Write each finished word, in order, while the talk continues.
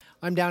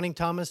I'm Downing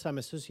Thomas. I'm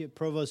Associate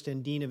Provost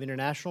and Dean of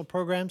International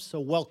Programs,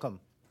 so welcome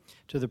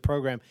to the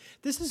program.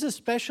 This is a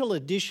special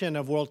edition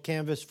of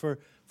WorldCanvass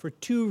for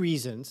two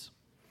reasons.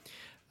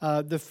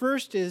 The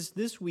first is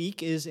this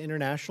week is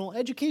International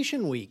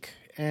Education Week,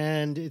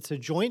 and it's a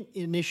joint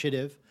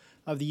initiative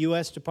of the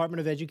U.S.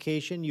 Department of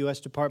Education, U.S.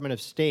 Department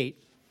of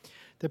State,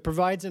 that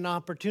provides an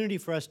opportunity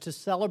for us to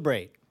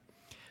celebrate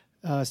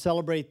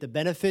the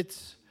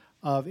benefits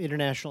of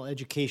international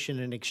education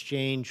and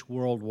exchange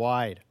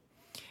worldwide.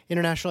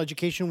 International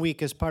Education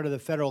Week is part of the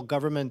federal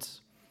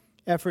government's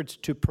efforts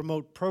to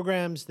promote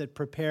programs that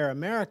prepare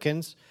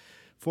Americans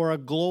for a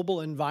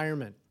global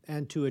environment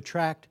and to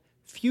attract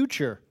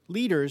future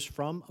leaders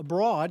from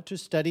abroad to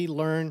study,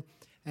 learn,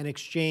 and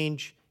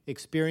exchange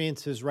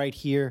experiences right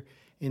here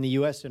in the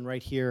U.S. and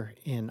right here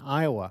in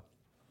Iowa.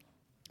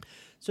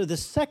 So the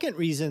second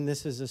reason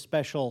this is a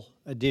special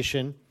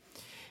edition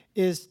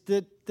is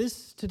that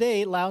this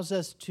today allows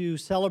us to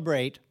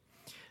celebrate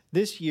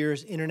this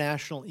year's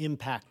International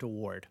Impact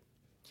Award,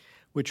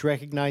 which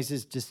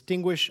recognizes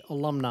distinguished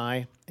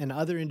alumni and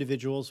other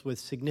individuals with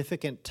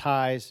significant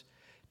ties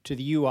to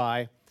the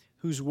UI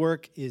whose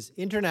work is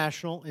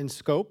international in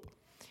scope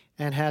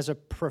and has a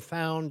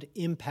profound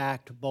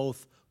impact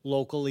both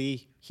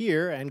locally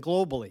here and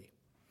globally.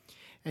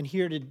 And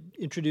here to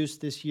introduce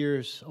this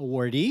year's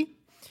awardee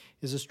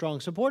is a strong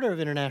supporter of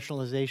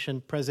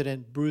internationalization,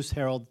 President Bruce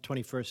Harreld,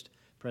 21st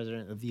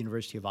President of the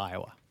University of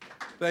Iowa.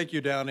 Thank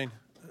you, Downing.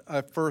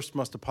 I first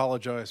must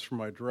apologize for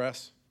my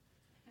dress.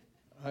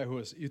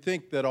 You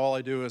think that all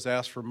I do is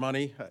ask for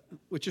money,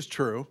 which is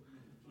true,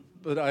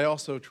 but I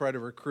also try to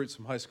recruit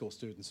some high school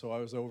students. So I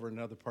was over in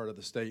another part of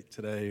the state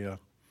today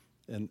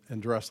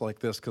and dressed like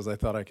this because I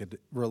thought I could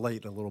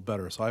relate a little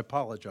better. So I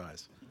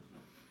apologize.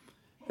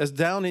 As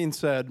Downing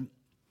said,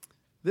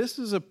 this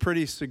is a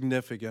pretty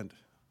significant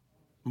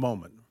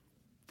moment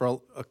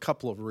for a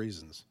couple of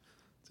reasons.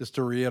 Just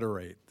to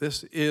reiterate,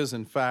 this is,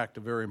 in fact,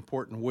 a very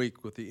important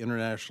week with the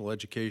international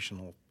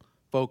educational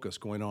focus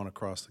going on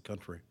across the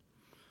country.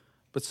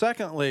 But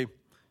secondly,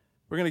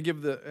 we're going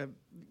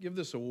to give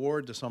this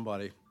award to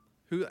somebody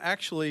who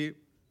actually,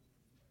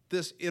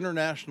 this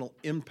International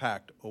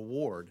Impact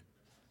Award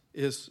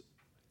is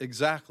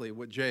exactly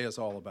what Jay is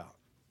all about.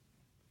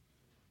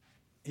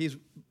 He's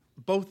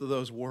both of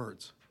those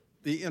words,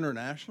 the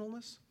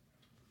internationalness,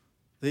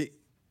 the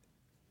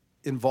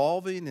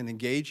involving and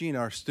engaging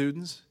our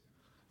students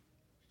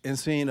and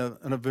seeing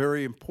in a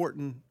very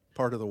important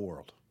part of the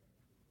world,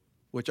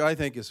 which I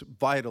think is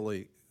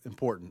vitally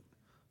important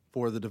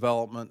for the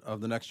development of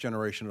the next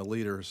generation of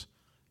leaders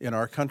in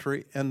our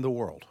country and the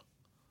world.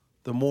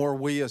 The more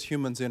we as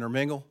humans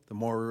intermingle, the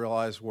more we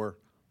realize we're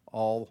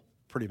all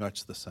pretty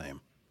much the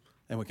same,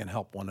 and we can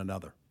help one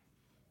another.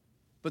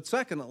 But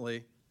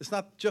secondly, it's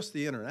not just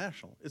the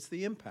international, it's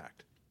the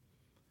impact.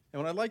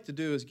 And what I'd like to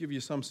do is give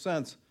you some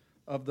sense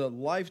of the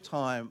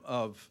lifetime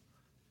of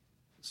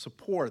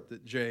support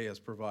that Jay has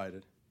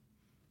provided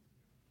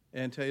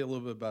and tell you a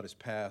little bit about his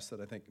past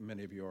that I think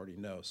many of you already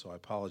know, so I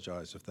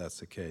apologize if that's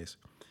the case.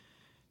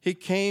 He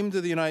came to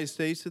the United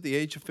States at the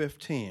age of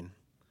 15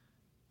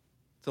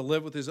 to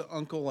live with his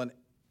uncle and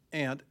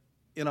aunt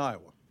in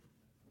Iowa.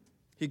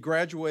 He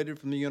graduated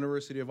from the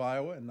University of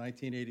Iowa in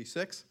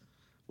 1986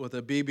 with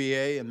a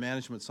BBA in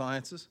Management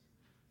Sciences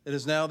and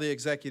is now the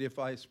Executive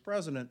Vice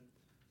President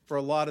for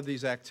a lot of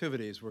these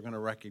activities we're going to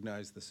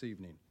recognize this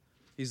evening.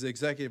 He's the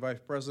Executive Vice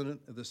President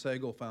of the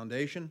Sehgal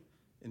Foundation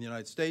in the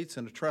United States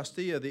and a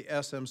trustee of the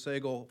S.M.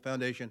 Sehgal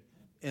Foundation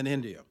in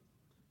India.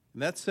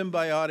 And that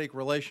symbiotic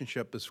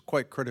relationship is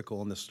quite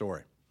critical in this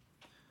story.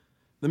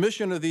 The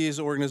mission of these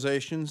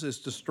organizations is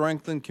to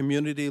strengthen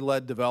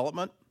community-led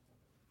development,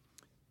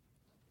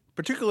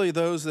 particularly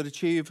those that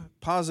achieve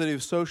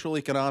positive social,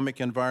 economic,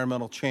 and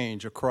environmental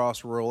change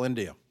across rural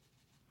India.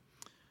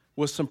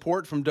 With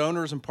support from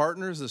donors and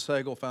partners, the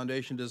Sehgal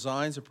Foundation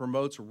designs and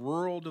promotes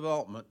rural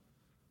development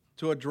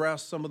to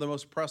address some of the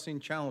most pressing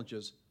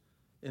challenges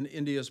in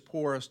India's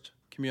poorest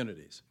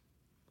communities.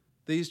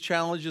 These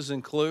challenges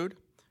include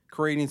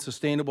creating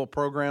sustainable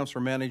programs for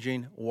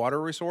managing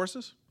water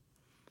resources,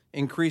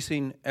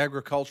 increasing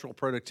agricultural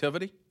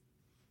productivity,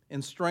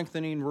 and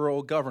strengthening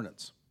rural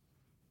governance,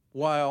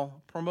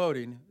 while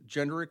promoting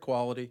gender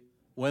equality,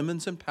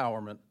 women's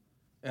empowerment,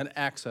 and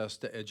access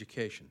to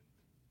education.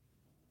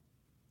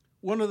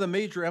 One of the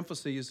major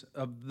emphases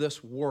of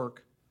this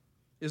work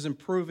is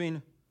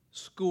improving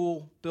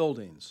school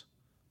buildings,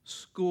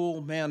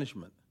 school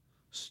management,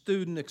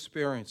 student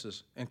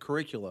experiences, and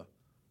curricula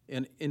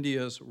in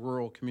India's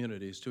rural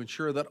communities to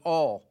ensure that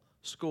all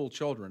school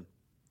children,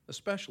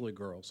 especially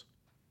girls,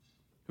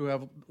 who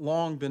have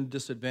long been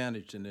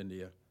disadvantaged in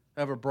India,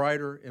 have a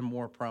brighter and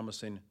more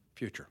promising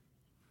future.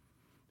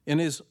 In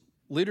his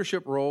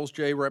leadership roles,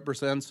 Jay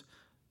represents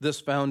this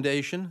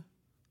foundation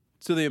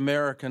to the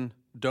American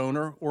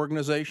donor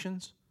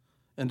organizations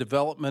and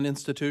development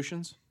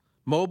institutions,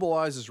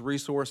 mobilizes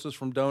resources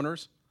from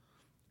donors,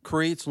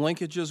 creates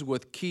linkages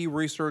with key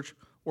research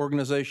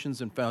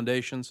organizations and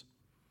foundations,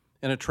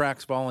 and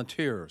attracts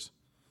volunteers,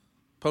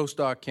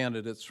 postdoc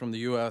candidates from the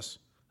U.S.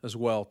 as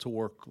well to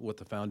work with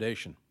the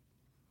foundation.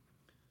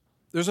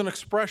 There's an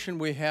expression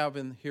we have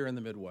here in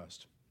the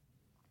Midwest,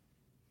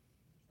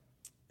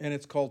 and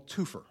it's called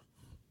twofer.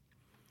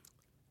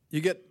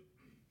 You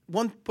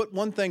put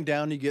one thing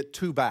down, you get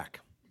two back.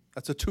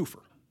 That's a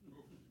twofer.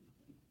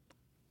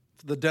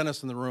 For the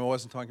dentist in the room, I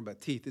wasn't talking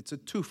about teeth. It's a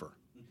twofer.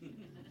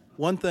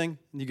 One thing,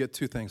 and you get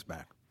two things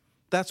back.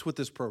 That's what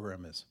this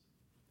program is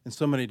in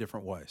so many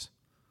different ways.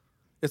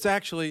 It's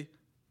actually,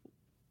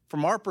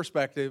 from our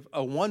perspective,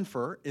 a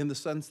one-fer in the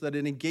sense that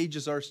it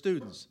engages our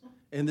students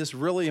in this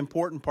really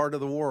important part of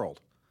the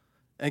world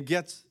and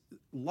gets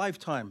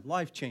lifetime,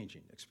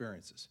 life-changing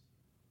experiences.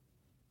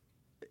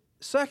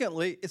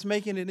 Secondly, it's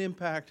making an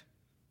impact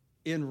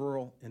in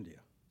rural India.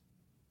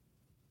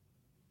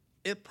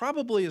 It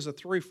probably is a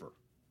threefer,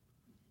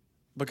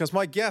 because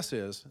my guess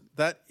is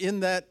that in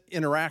that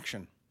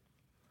interaction,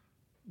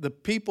 the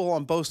people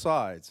on both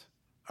sides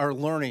are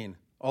learning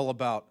all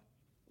about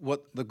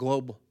what the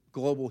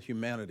global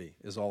humanity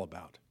is all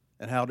about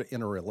and how to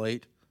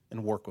interrelate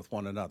and work with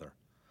one another.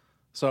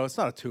 So it's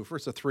not a twofer,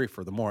 it's a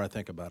threefer the more I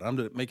think about it. I'm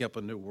going to make up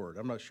a new word.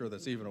 I'm not sure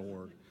that's even a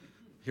word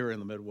here in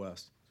the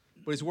Midwest.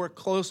 But he's worked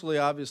closely,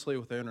 obviously,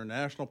 with the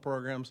international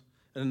programs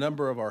and a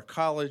number of our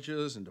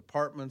colleges and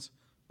departments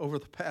over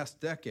the past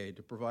decade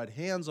to provide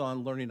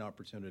hands-on learning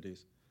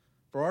opportunities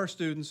for our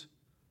students,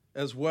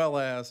 as well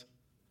as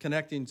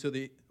connecting to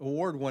the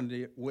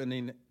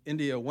award-winning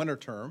India Winter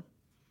Term,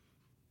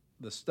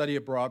 the study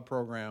abroad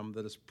program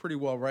that is pretty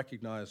well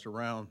recognized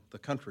around the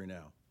country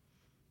now.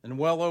 And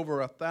well over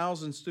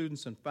 1,000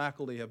 students and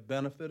faculty have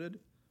benefited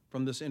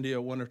from this India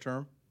Winter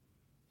Term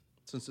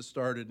since it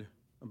started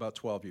about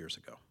 12 years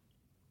ago.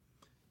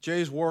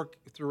 Jay's work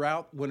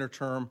throughout Winter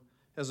Term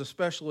has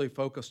especially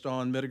focused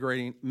on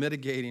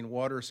mitigating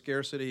water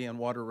scarcity and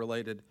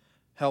water-related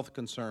health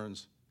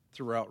concerns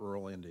throughout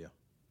rural India.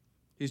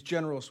 He's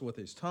generous with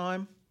his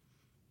time.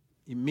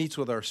 He meets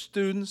with our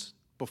students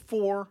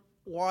before,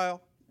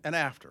 while, and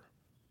after,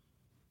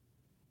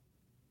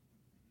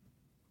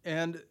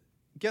 and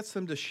gets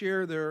them to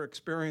share their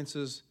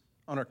experiences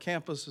on our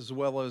campus as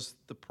well as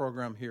the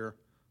program here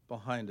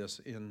behind us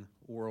in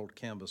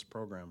WorldCanvass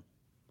program.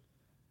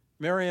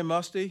 Marion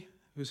Musty,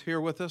 who's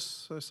here with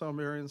us, I saw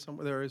Marion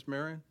somewhere, there is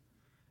Marion,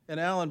 and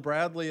Alan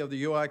Bradley of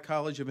the UI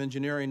College of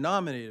Engineering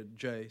nominated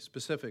Jay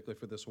specifically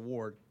for this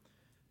award.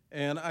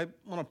 And I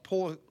want to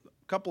pull a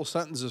couple of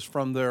sentences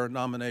from their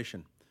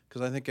nomination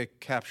because I think they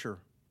capture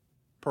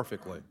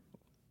perfectly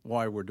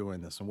why we're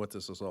doing this and what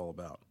this is all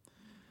about.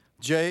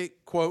 Jay,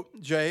 quote,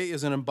 Jay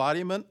is an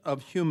embodiment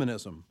of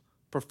humanism,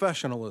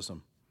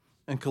 professionalism,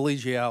 and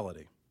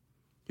collegiality.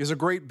 He's a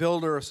great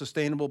builder of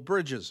sustainable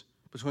bridges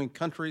between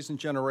countries and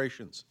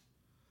generations.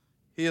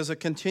 He is a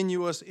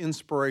continuous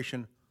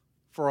inspiration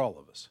for all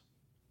of us.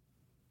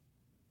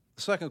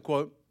 The second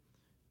quote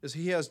is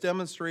he has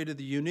demonstrated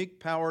the unique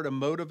power to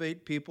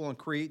motivate people and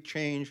create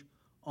change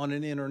on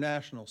an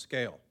international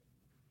scale.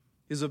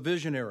 He's a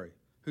visionary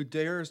who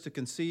dares to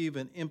conceive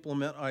and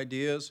implement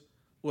ideas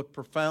with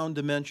profound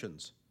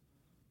dimensions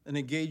and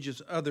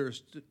engages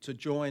others to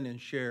join and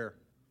share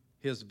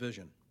his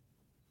vision.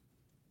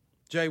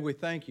 Jay, we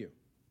thank you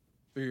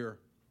for your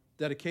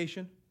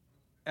dedication,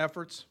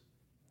 efforts,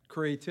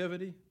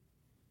 creativity,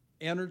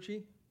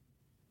 energy,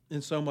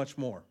 and so much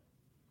more.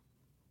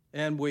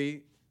 And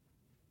we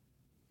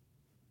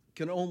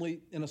can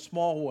only, in a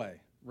small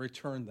way,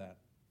 return that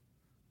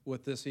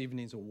with this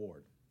evening's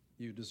award.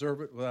 You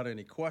deserve it without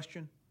any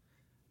question.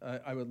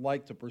 I would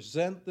like to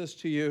present this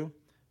to you.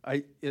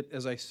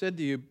 As I said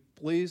to you,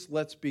 please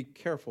let's be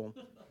careful.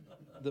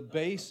 The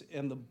base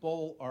and the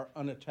bowl are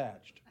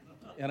unattached.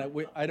 And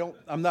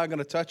I'm not going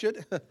to touch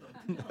it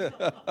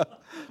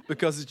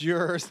because it's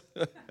yours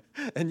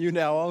and you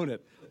now own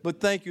it. But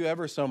thank you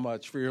ever so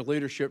much for your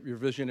leadership, your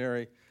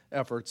visionary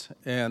efforts,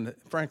 and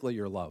frankly,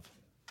 your love.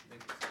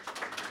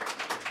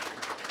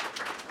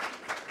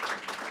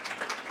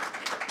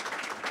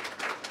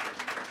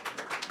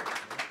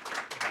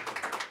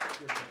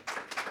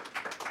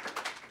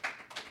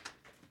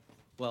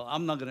 Well,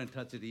 I'm not going to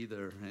touch it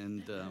either,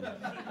 and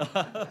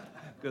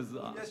because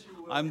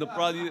I'm the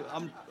probably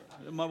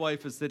my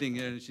wife is sitting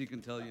here, and she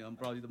can tell you I'm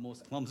probably the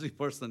most clumsy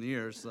person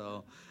here.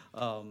 So,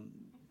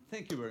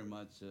 thank you very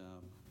much,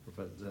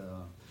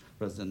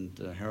 President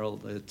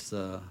Harold. It's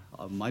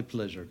my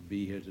pleasure to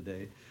be here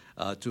today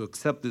to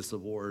accept this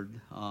award.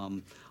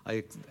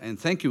 And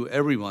thank you,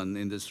 everyone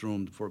in this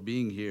room, for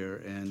being here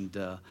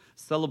and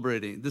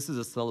celebrating. This is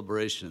a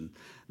celebration.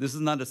 This is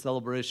not a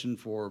celebration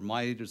for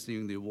my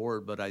receiving the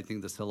award, but I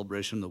think the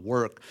celebration of the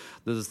work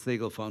that the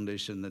Segal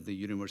Foundation and the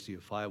University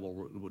of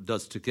Iowa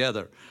does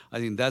together. I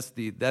think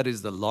that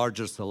is the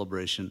larger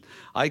celebration.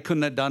 I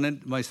couldn't have done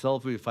it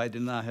myself if I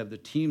did not have the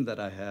team that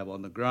I have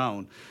on the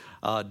ground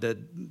that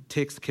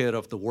takes care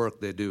of the work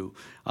they do.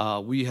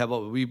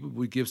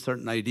 We give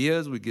certain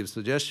ideas, we give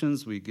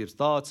suggestions, we give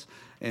thoughts,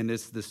 and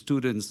it's the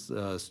students.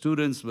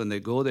 Students, when they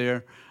go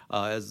there,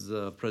 as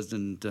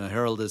President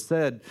Harold has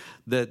said,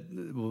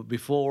 that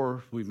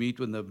before we meet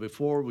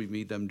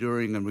them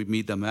during, and we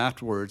meet them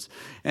afterwards,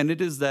 and it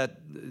is that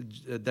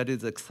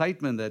is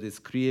excitement that is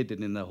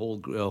created in the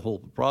whole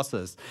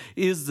process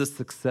is the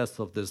success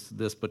of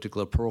this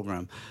particular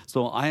program.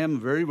 So I am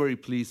very, very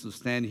pleased to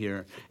stand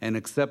here and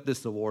accept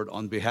this award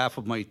on behalf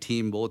of my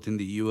team, both in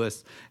the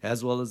U.S.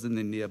 as well as in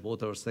India,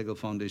 both our Sehgal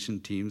Foundation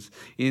teams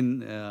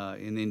in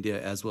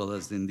India as well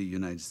as in the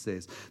United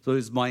States. So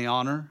it's my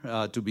honor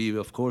to be,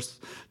 of course,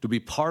 to be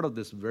part of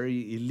this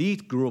very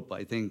elite group,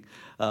 I think,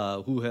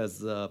 who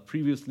has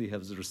previously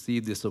has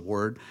received this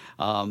award.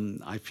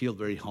 I feel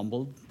very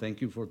humbled.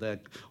 Thank you for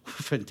that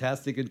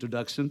fantastic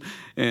introduction,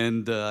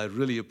 and I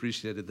really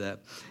appreciated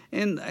that.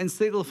 And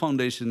Sehgal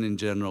Foundation in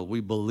general, we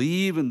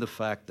believe in the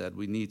fact that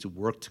we need to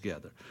work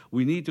together.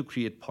 We need to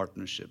create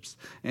partnerships,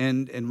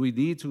 and we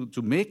need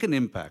to make an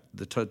impact.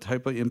 The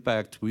type of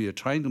impact we are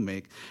trying to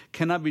make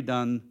cannot be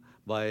done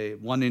by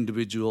one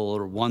individual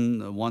or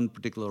one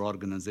particular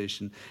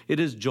organization. It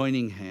is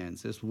joining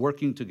hands, it's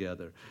working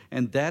together.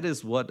 And that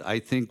is what I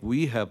think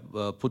we have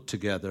put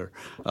together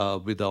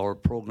with our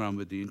program,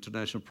 with the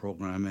international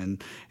program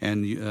and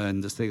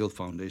the Sehgal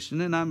Foundation.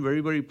 And I'm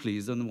very, very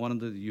pleased.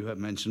 And you have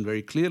mentioned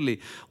very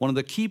clearly, one of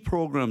the key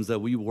programs that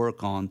we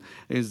work on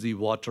is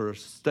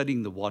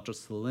studying the water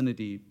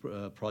salinity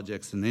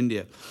projects in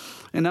India.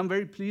 And I'm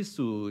very pleased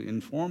to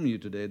inform you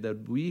today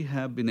that we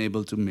have been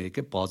able to make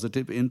a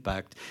positive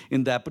impact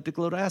in that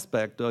particular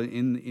aspect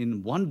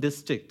in one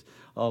district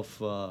of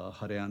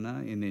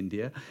Haryana in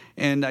India.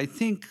 And I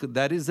think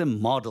that is a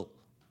model.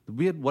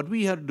 What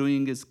we are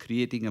doing is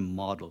creating a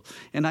model.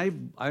 And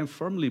I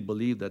firmly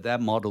believe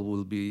that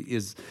model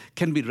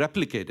can be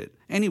replicated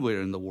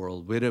anywhere in the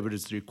world, wherever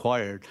it's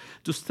required,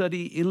 to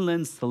study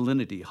inland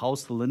salinity, how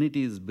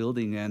salinity is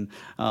building. And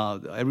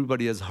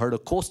everybody has heard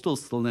of coastal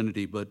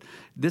salinity, but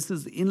this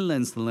is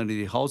inland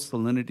salinity, how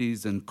salinity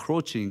is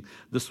encroaching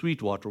the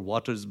sweet water.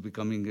 Water is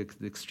becoming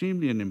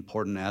extremely an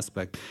important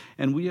aspect.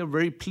 And we are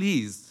very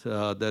pleased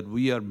that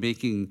we are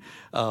making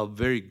a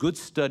very good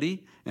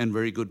study and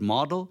very good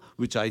model,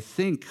 which I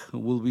think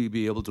will we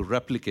be able to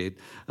replicate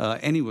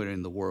anywhere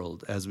in the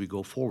world as we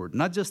go forward.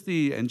 Not just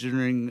the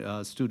engineering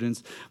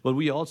students, but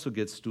we also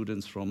get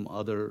students from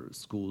other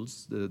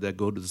schools that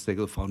go to the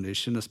Sehgal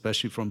Foundation,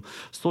 especially from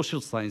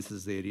social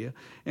sciences area.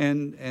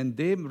 And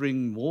they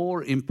bring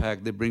more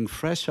impact, they bring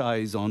fresh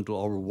eyes onto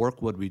our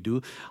work, what we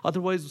do.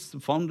 Otherwise,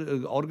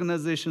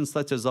 organizations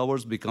such as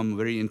ours become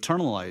very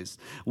internalized.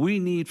 We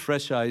need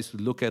fresh eyes to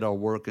look at our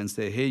work and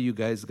say, hey, you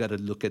guys got to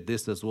look at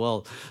this as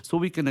well. So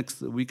we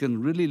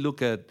can really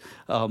look at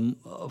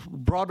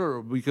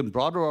broaden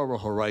our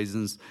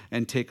horizons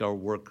and take our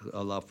work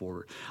a lot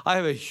forward. I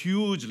have a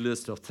huge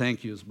list of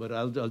thank yous, but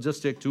I'll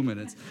just take 2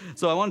 minutes.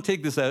 So I want to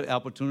take this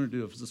opportunity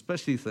to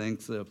especially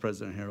thank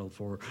President Harold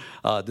for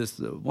this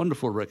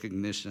wonderful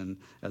recognition.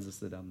 As I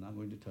said, I'm not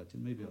going to touch it.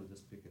 Maybe I'll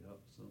just pick it up.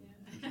 So.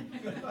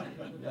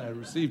 Yeah, I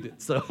received it.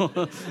 So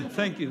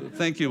thank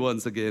you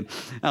once again.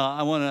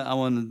 I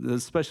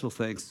want special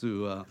thanks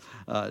to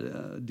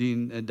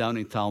Dean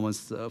Downing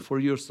Thomas for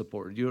your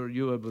support.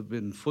 You have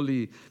been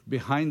fully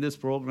behind this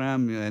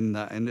program,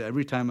 and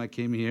every time I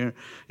came here,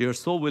 you're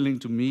so willing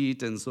to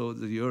meet, and so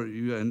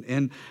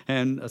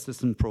and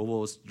Assistant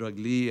Provost Drug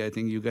Lee, I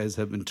think you guys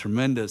have been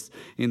tremendous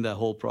in the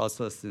whole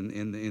process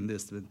in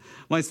this.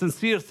 My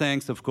sincere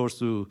thanks, of course,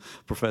 to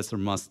Professor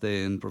Maste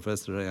and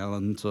Professor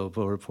Allen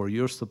for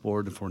your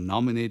support and for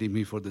nominating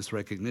me for this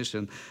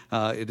recognition.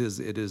 It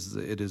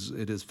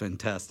is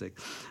fantastic.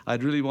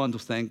 I'd really want to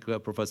thank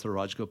Professor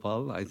Raj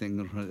Gopal. I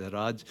think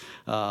Raj,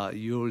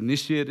 you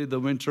initiated the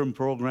Winterm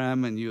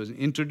program and you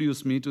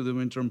introduced me to the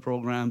Winterm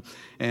program,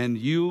 and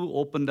you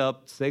opened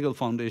up Sehgal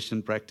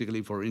Foundation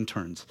practically for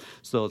interns.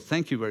 So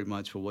thank you very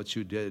much for what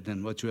you did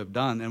and what you have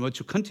done and what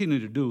you continue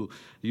to do.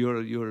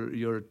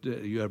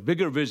 You have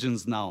bigger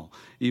visions now,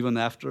 even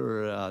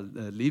after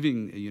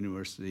leaving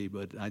university.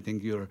 But I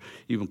think you're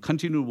even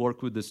continue to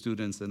work with the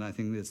students, and I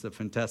think it's a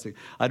fantastic.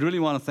 I'd really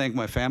want to thank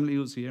my family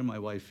who's here, my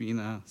wife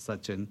Veena,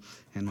 Sachin,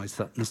 and my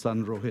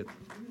son Rohit.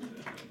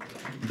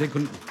 They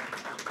couldn't.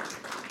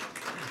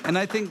 And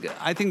I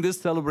think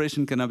this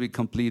celebration cannot be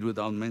complete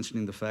without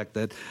mentioning the fact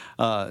that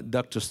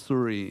Dr.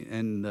 Suri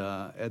and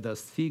Edda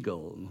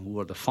Siegel, who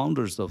are the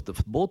founders of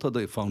both of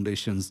the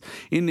foundations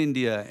in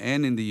India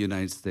and in the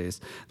United States,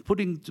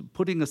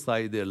 putting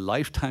aside their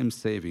lifetime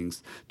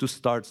savings to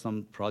start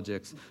some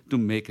projects to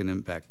make an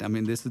impact. I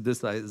mean, I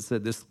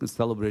said this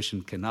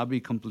celebration cannot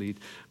be complete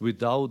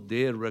without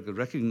their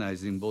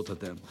recognizing both of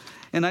them.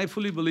 And I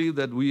fully believe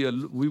that we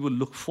will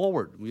look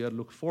forward. We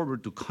look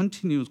forward to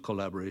continued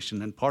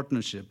collaboration and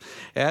partnership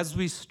as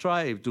we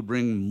strive to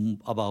bring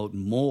about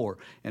more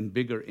and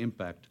bigger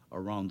impact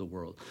around the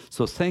world.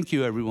 So thank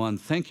you, everyone.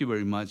 Thank you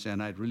very much,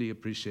 and I really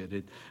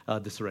appreciated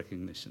this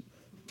recognition.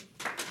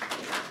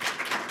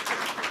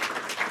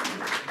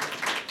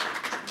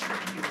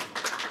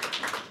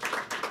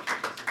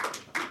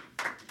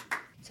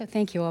 So So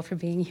thank you all for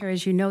being here.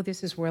 As you know,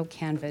 this is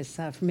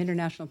WorldCanvass from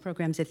International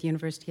Programs at the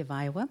University of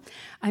Iowa.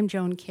 I'm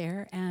Joan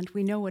Kerr, and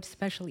we know what a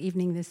special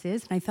evening this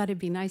is. And I thought it'd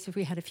be nice if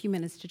we had a few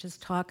minutes to just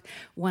talk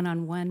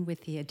one-on-one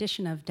with the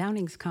addition of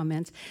Downing's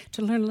comments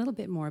to learn a little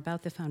bit more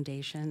about the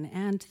foundation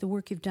and the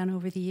work you've done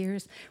over the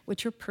years,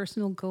 what your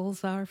personal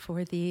goals are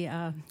for the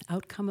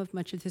outcome of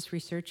much of this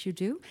research you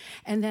do,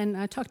 and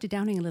then talk to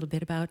Downing a little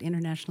bit about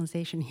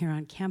internationalization here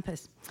on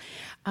campus.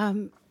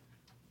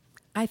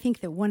 I think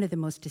that one of the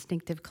most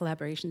distinctive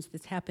collaborations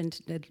that's happened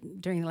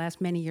during the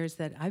last many years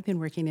that I've been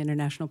working in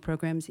international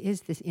programs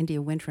is this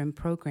India Winterim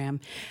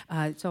program.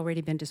 It's already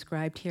been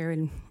described here,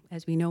 and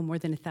as we know, more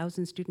than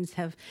 1,000 students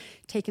have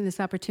taken this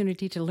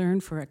opportunity to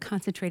learn for a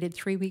concentrated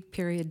 3-week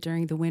period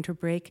during the winter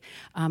break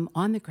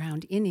on the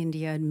ground in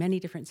India in many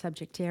different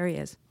subject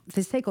areas.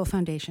 The Sehgal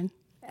Foundation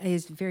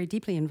is very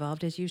deeply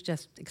involved, as you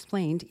just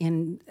explained,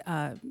 in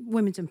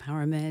women's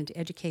empowerment,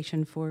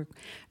 education for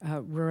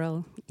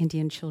rural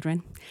Indian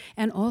children,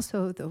 and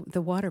also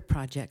the water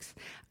projects.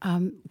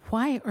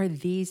 Why are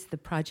these the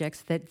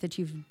projects that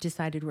you've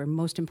decided were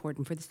most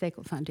important for the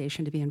Sehgal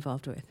Foundation to be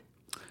involved with?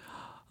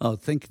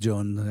 Thank you,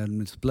 Joan,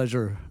 and it's a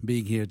pleasure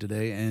being here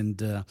today.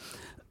 And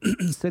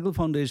Sehgal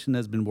Foundation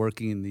has been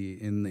working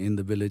in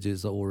the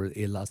villages over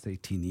the last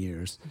 18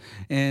 years,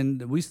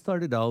 and we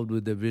started out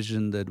with the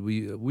vision that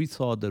we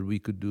thought that we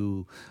could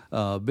do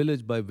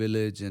village by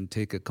village and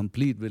take a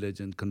complete village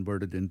and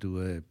convert it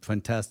into a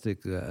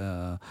fantastic,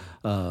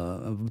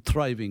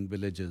 thriving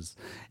villages.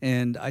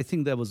 And I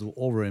think that was an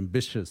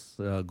over-ambitious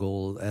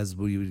goal. As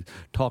we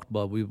talked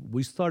about,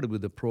 we started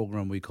with a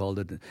program we called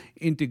it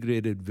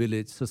Integrated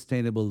Village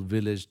Sustainable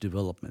Village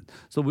Development.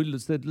 So we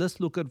said let's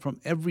look at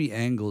from every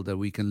angle that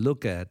we can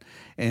look at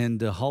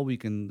and how we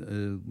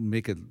can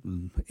make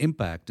an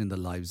impact in the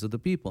lives of the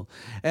people.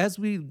 As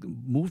we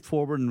moved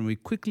forward and we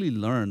quickly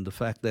learned the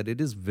fact that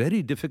it is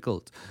very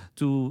difficult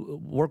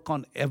to work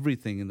on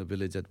everything in the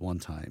village at one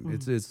time.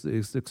 Mm-hmm.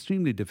 It's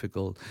extremely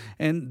difficult,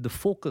 and the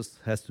focus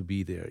has to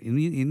be there.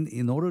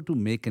 In order to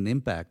make an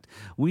impact,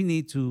 we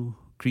need to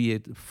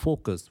create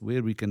focus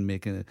where we can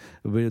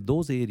where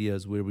those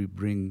areas where we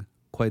bring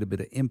quite a bit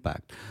of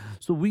impact.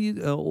 So we,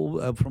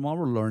 from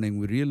our learning,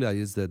 we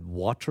realized that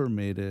water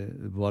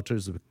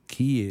is a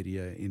key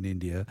area in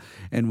India,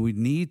 and we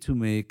need to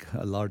make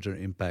a larger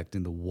impact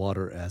in the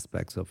water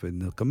aspects of it in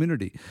the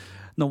community.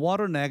 Now,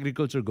 water and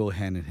agriculture go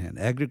hand in hand.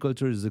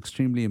 Agriculture is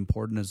extremely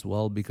important as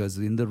well, because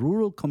in the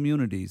rural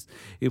communities,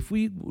 if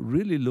we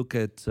really look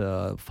at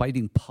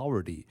fighting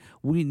poverty,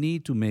 we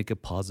need to make a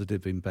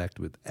positive impact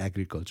with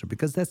agriculture,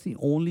 because that's the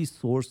only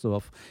source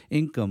of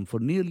income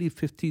for nearly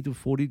 40 to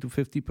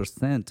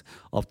 50%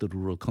 of the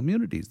rural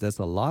communities. That's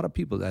a lot of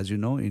people. As you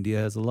know, India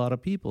has a lot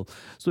of people.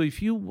 So if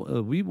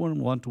we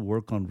want to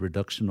work on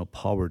reduction of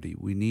poverty,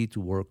 we need to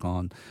work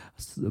on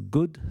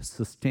good,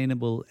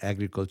 sustainable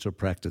agriculture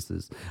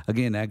practices.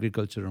 Again,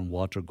 agriculture and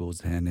water goes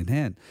hand in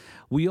hand.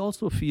 We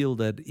also feel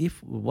that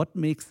what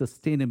makes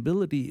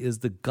sustainability is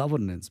the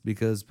governance,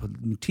 because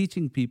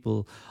teaching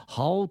people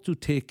how to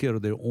take care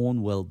of their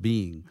own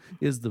well-being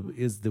is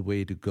the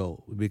way to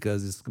go,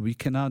 because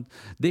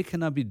they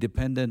cannot be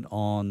dependent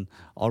on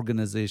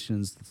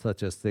organizations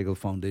such as Sehgal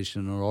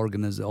Foundation or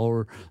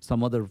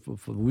some other.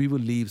 We will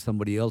leave,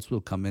 somebody else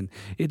will come in.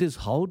 It is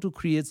how to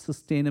create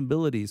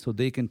sustainability so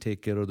they can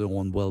take care of their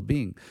own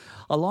well-being.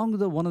 Along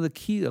with one of the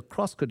key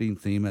cross-cutting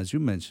theme, as you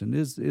mentioned,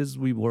 is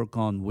we work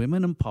on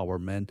women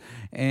empowerment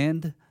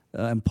and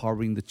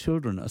empowering the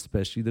children,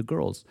 especially the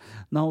girls.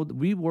 Now,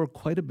 we work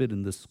quite a bit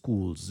in the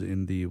schools.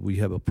 We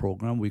have a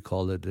program, we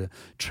call it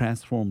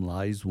Transform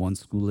Lives One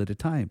School at a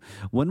Time.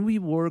 When we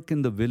work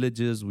in the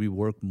villages, we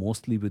work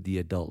mostly with the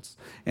adults,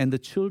 and the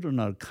children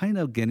are kind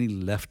of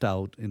getting left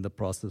out in the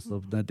process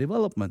of the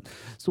development.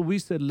 So we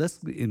said, let's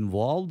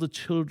involve the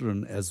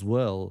children as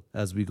well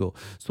as we go.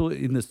 So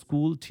in the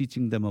school,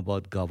 teaching them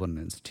about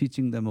governance,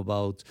 teaching them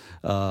about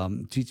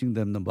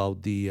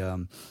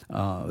the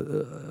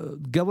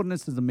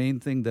governance is the main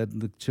thing that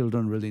the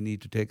children really need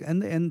to take,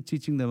 and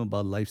teaching them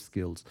about life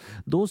skills.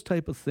 Those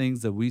type of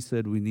things that we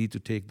said we need to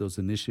take those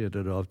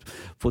initiatives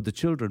for the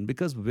children,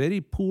 because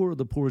the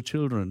poor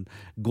children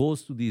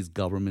goes to these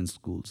government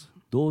schools.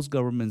 Those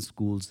government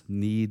schools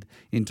need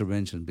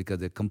intervention because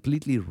they're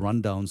completely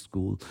run-down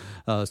schools.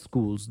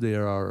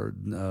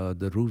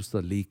 The roofs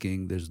are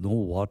leaking. There's no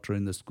water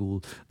in the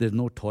school. There's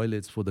no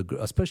toilets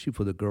especially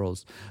for the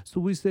girls.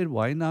 So we said,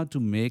 why not to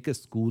make a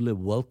school a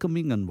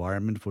welcoming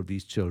environment for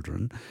these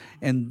children,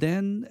 and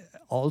then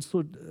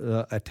also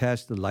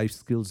attach the life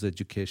skills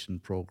education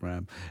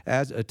program,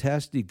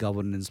 attach the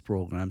governance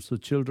program, so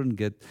children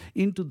get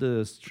into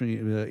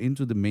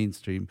the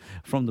mainstream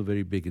from the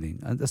very beginning.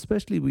 And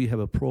especially we have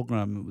a program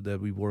program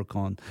that we work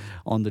on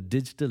the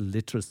digital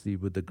literacy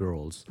with the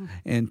girls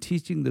and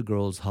teaching the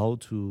girls how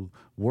to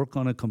work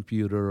on a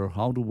computer or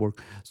how to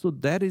work. So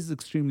that is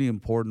extremely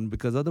important,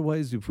 because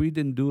otherwise, if we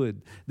didn't do it,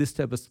 this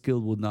type of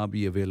skill would not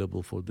be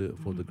available for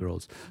the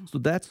girls. So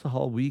that's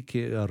how we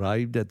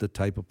arrived at the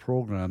type of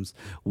programs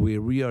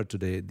where we are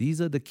today. These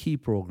are the key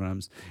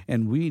programs,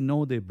 and we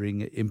know they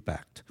bring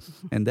impact.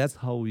 And that's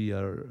how we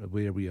are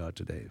where we are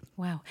today.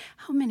 Wow.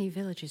 How many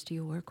villages do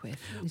you work with?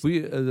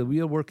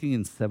 We are working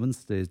in 7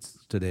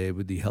 states today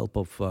with the help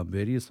of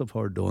various of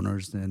our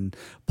donors and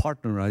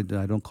partner. I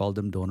don't call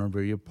them donor,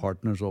 various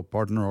partners or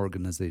partner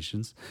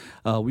organizations.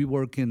 We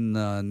work in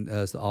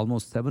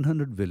almost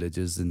 700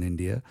 villages in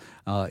India.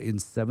 In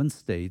 7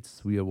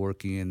 states, we are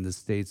working in the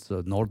states,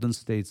 northern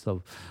states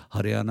of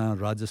Haryana,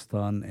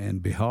 Rajasthan,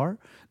 and Bihar,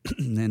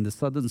 and the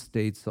southern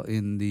states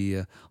in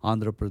the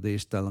Andhra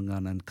Pradesh,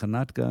 Telangana, and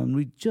Karnataka. And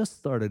we just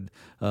started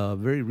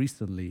very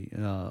recently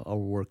our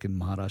work in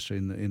Maharashtra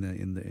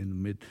in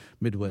the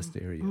Midwest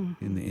area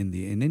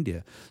in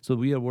India. So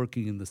we are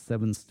working in the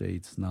 7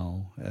 states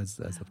now as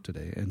of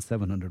today, and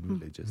 700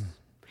 villages.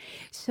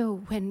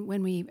 So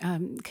when we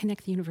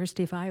connect the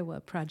University of Iowa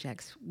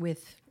projects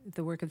with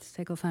the work of the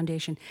Segal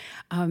Foundation,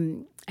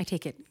 I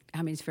take it,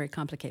 it's very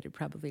complicated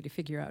probably to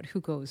figure out who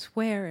goes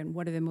where and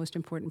what are the most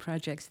important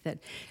projects that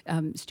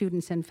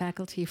students and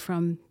faculty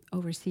from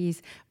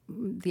overseas,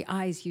 the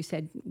eyes you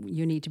said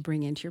you need to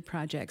bring into your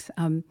projects.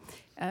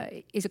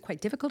 Is it quite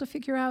difficult to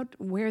figure out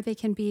where they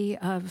can be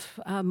of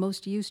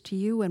most use to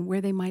you and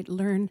where they might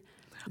learn?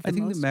 I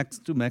think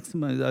to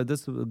maximize,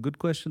 that's a good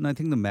question. I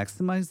think to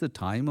maximize the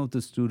time of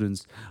the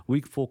students, we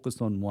focus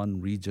on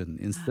one region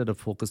instead of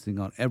focusing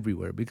on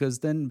everywhere, because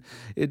then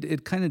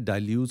it kind of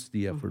dilutes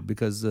the effort.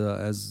 Because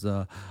as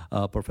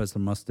Professor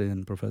Muste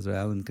and Professor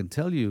Allen can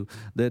tell you,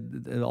 that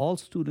all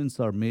students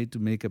are made to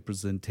make a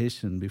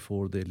presentation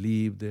before they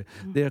leave.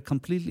 They are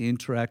completely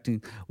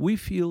interacting. We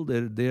feel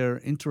that their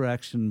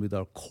interaction with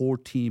our core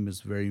team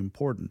is very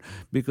important,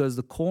 because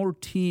the core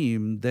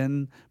team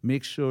then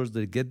makes sure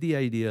they get the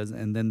ideas,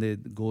 and then they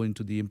go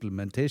into the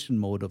implementation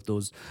mode of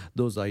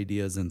those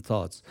ideas and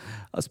thoughts.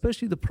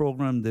 Especially the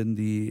program then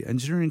the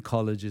engineering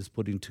college is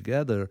putting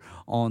together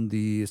on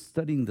the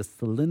studying the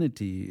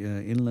salinity,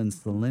 inland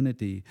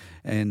salinity,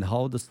 and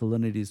how the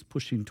salinity is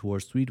pushing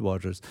towards sweet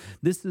waters.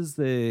 This is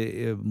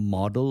a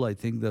model I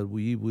think that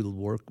we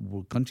will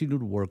continue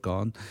to work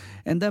on,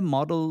 and that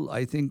model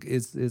I think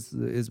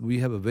is we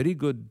have a very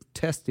good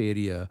test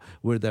area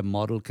where that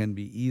model can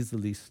be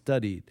easily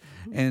studied,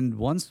 and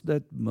once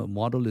that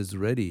model is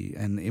ready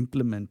and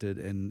implemented,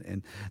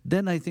 and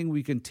then I think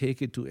we can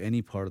take it to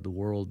any part of the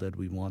world that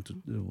we want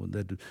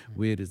to,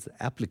 where it is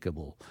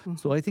applicable.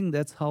 So I think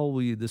that's how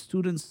the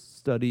students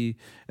study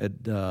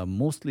at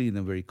mostly in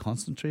a very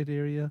concentrated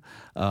area.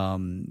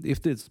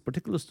 If this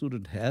particular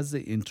student has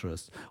the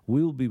interest,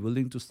 we'll be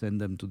willing to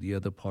send them to the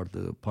other part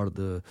of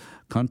the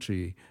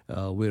country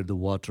where the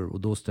water,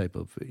 those type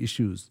of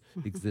issues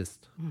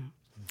exist.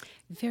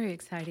 Very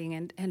exciting.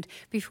 And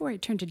before I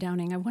turn to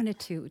Downing, I wanted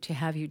to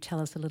have you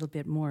tell us a little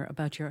bit more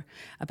about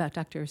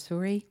Dr.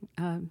 Suri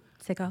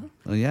Segal,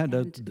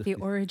 the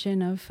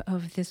origin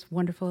of this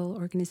wonderful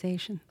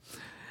organization.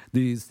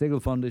 The Segal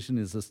Foundation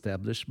is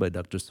established by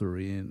Dr.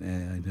 Suri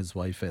and his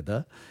wife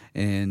Eda,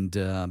 and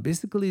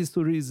basically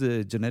Suri is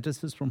a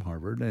geneticist from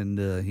Harvard, and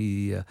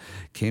he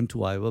came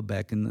to Iowa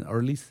back in the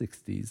early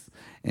 '60s,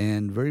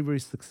 and very, very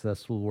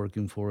successful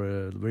working for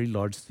a very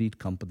large seed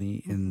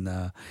company in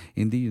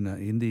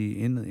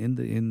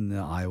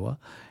Iowa.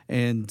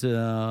 And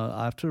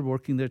after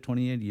working there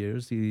 28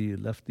 years, he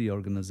left the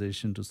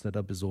organization to set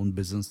up his own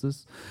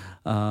businesses.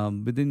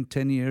 Within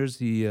 10 years,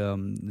 he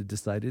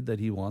decided that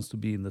he wants to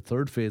be in the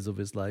third phase of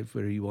his life,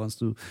 where he wants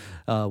to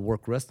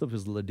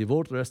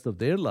devote the rest of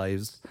their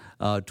lives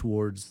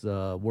towards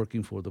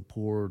working for the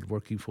poor,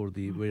 working for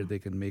where they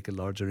can make a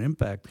larger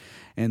impact.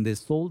 And they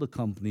sold the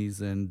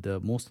companies, and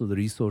most of the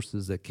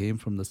resources that came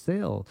from the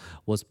sale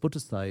was put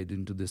aside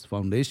into this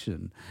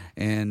foundation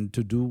and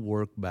to do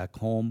work back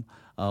home.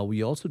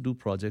 We also do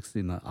projects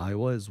in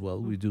Iowa as well.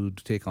 We do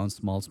take on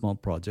small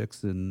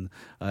projects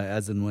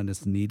as and when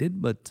it's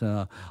needed. But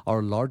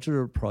our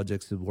larger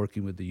projects is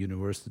working with the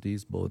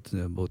universities,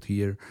 both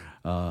here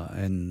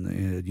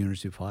and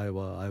University of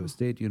Iowa, Iowa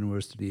State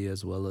University,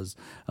 as well as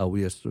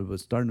we are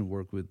starting to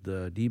work with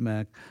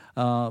DMAC.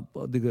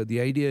 The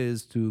idea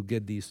is to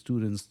get these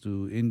students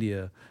to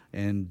India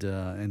and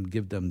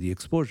give them the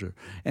exposure.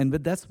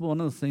 But that's one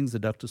of the things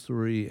that Dr.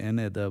 Suri and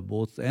Eda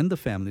and the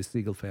family,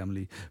 Segal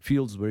family,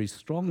 feels very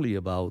strongly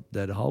about,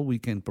 that how we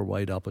can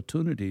provide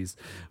opportunities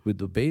with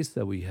the base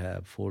that we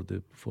have for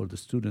the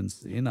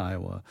students in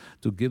Iowa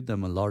to give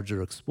them a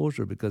larger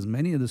exposure, because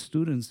many of the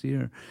students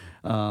here,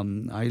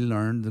 I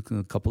learned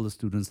a couple of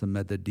students that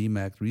met at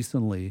DMAC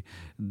recently,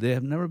 they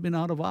have never been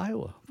out of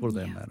Iowa for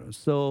that matter.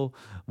 So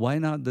why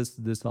not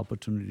this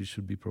opportunity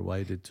should be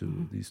provided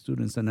to these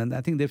students, and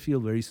I think they feel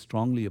very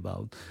strongly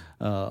about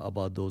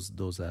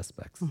those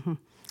aspects.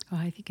 Oh,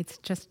 I think it's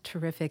just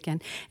terrific.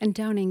 And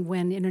Downing,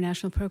 when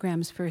international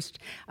programs first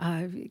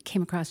first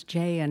came across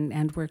Jay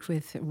and worked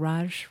with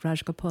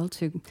Raj Gopal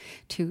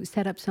to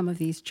set up some of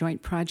these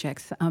joint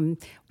projects.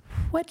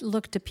 What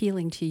looked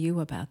appealing to you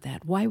about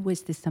that? Why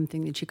was this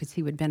something that you could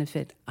see would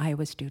benefit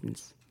Iowa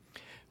students?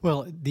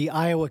 Well, the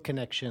Iowa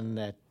connection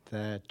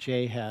that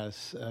Jay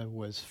has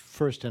was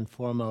first and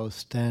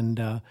foremost, and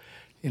I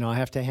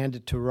have to hand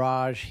it to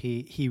Raj.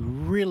 He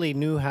really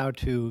knew how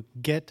to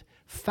get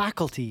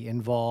faculty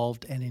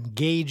involved and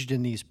engaged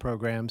in these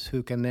programs,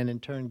 who can then in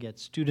turn get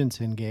students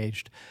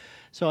engaged.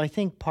 So I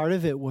think part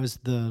of it was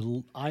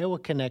the Iowa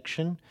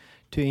connection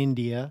to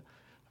India.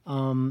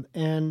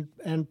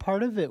 And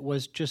part of it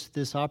was just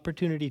this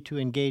opportunity to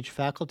engage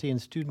faculty and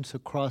students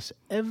across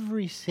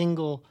every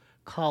single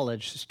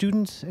college.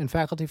 Students and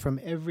faculty from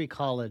every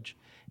college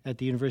at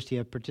the university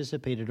have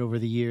participated over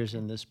the years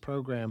in this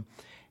program,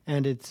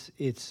 and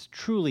it's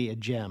truly a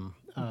gem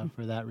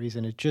for that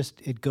reason.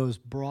 It goes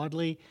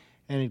broadly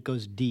and it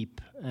goes deep.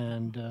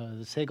 And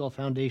the Segal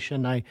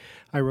Foundation, I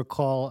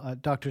recall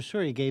Dr.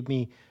 Suri gave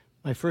me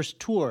my first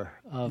tour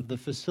of the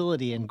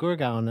facility in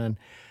Gurgaon, and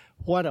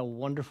what a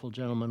wonderful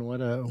gentleman! What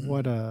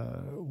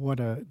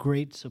a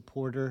great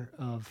supporter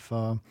of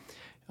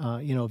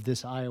of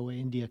this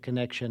Iowa-India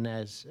connection,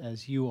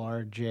 as you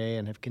are, Jay,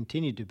 and have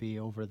continued to be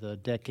over the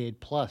decade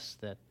plus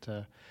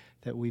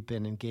that we've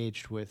been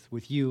engaged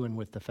with you and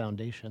with the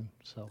foundation.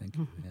 So thank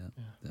you.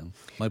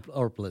 Yeah.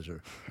 Our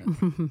pleasure,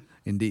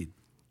 indeed.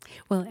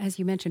 Well, as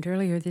you mentioned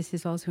earlier, this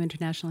is also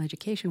International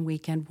Education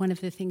Week, and one of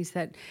the things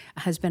that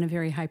has been a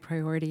very high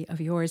priority of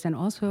yours and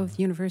also of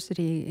the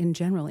university in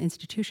general,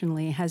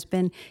 institutionally, has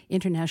been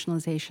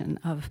internationalization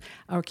of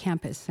our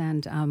campus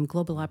and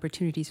global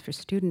opportunities for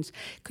students.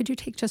 Could you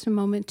take just a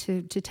moment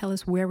to tell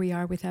us where we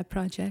are with that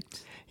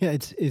project? Yeah,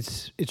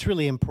 it's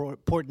really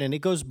important, and it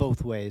goes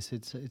both ways.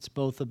 It's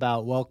both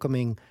about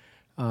welcoming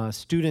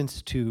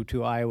students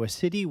to Iowa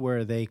City,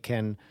 where they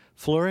can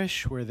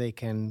flourish, where they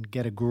can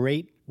get a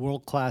great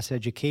world-class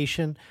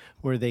education,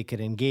 where they could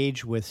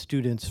engage with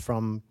students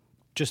from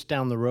just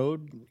down the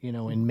road,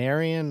 in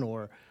Marion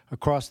or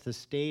across the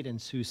state in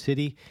Sioux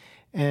City,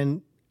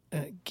 and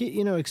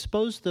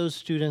expose those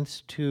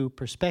students to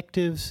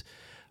perspectives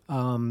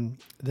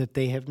that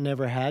they have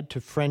never had, to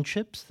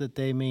friendships that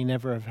they may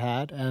never have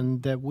had,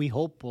 and that we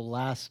hope will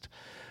last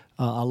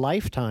a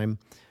lifetime.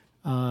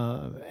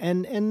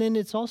 And then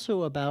it's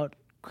also about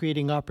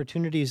creating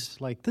opportunities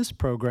like this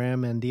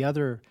program and the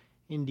other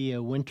India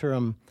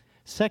Winterim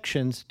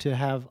sections to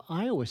have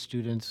Iowa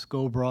students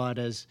go abroad,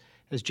 as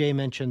Jay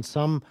mentioned,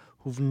 some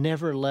who've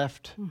never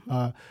left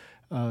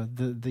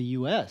the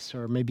U.S.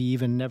 or maybe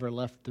even never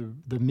left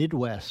the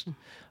Midwest.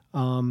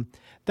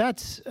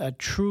 That's a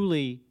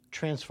truly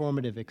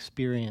transformative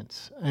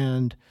experience.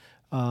 And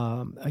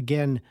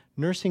again,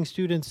 nursing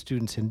students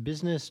in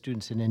business,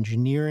 students in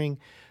engineering.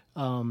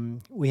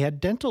 We had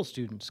dental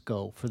students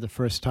go for the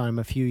first time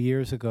a few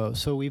years ago.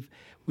 So we've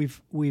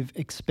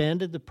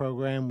expanded the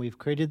program. We've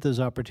created those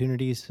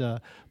opportunities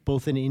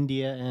both in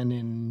India and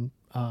in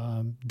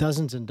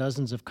dozens and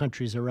dozens of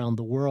countries around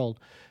the world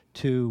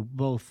to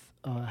both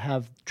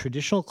have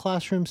traditional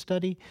classroom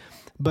study,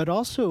 but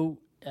also,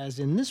 as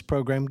in this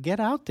program, get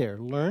out there,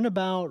 learn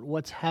about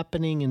what's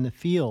happening in the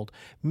field,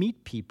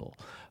 meet people,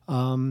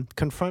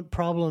 confront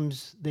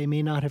problems they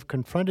may not have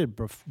confronted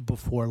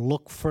before,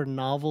 look for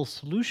novel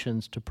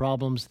solutions to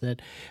problems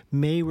that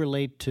may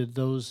relate to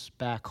those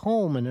back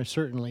home and are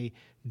certainly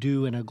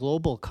do in a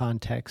global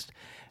context.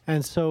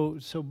 And so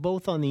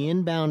both on the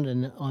inbound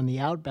and on the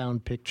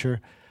outbound picture,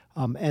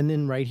 and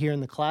then right here in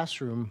the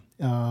classroom,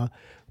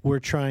 we're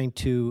trying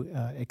to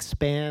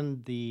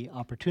expand the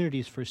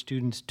opportunities for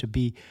students to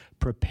be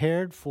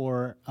prepared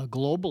for a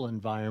global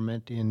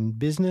environment in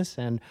business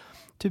and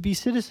to be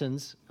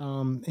citizens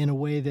in a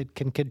way that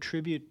can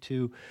contribute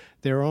to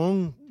their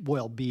own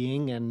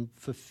well-being and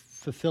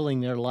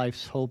fulfilling their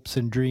life's hopes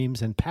and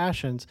dreams and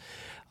passions,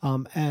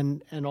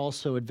 and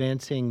also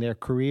advancing their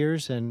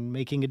careers and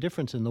making a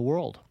difference in the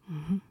world.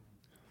 Mm-hmm.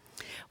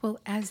 Well,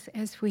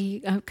 as we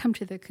come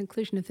to the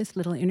conclusion of this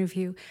little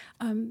interview,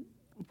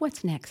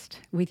 what's next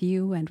with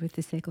you and with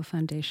the Segal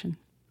Foundation?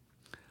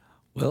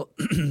 Well,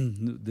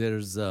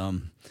 there's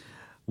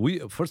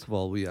first of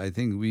all, I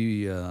think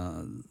we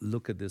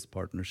look at this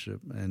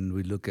partnership and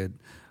we look at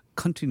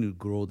continue to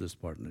grow this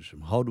partnership.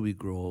 How do we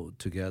grow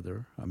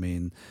together? I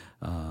mean,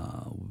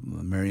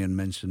 Marian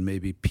mentioned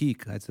maybe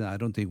peak. I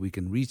don't think we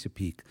can reach a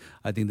peak.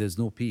 I think there's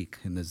no peak,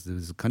 and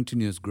there's a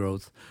continuous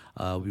growth.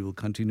 We will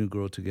continue to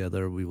grow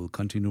together. We will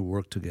continue to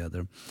work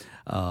together.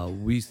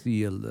 We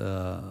see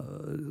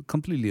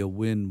completely a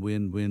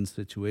win-win-win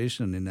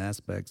situation in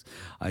aspects.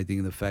 I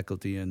think the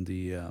faculty and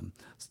the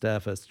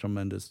staff has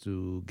tremendous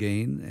to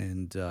gain,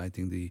 and I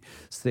think the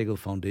Segal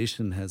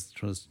Foundation has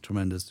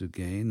tremendous to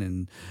gain,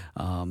 and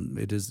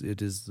it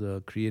is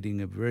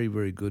creating a very,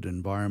 very good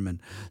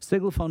environment.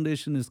 Segal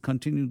Foundation is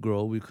continuing to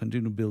grow. We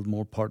continue to build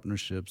more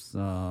partnerships.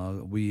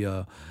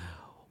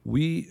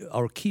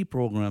 Our key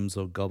programs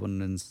are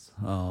governance,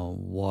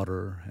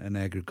 water, and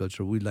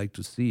agriculture. We like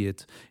to see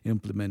it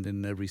implemented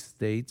in every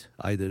state.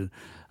 Either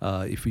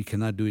if we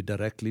cannot do it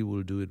directly,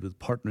 we'll do it with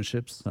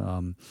partnerships.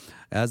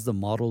 As the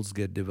models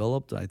get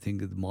developed, I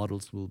think the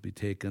models will be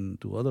taken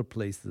to other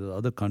places,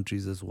 other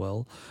countries as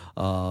well.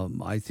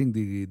 I think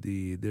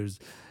there's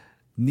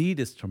need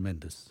is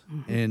tremendous,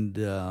 and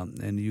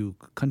you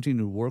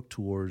continue to work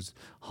towards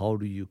how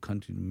do you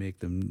continue to make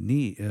them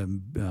meet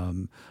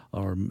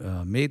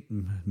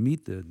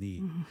the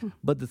need.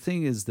 But the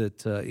thing is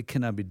that it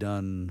cannot be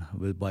done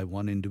by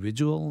one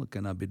individual. It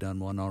cannot be done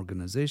one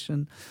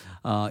organization.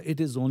 It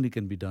is only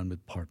can be done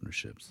with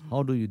partnerships.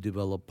 How do you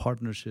develop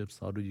partnerships?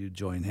 How do you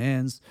join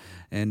hands?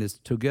 And its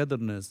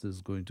togetherness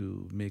is going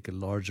to make a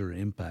larger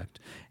impact.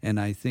 And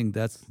I think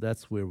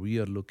that's where we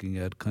are looking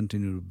at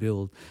continue to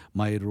build.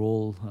 My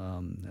role,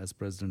 as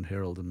President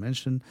Harold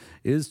mentioned,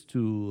 is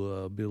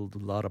to build a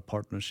lot of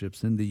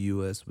partnerships in the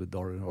U.S. with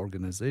our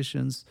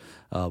organizations,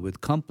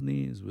 with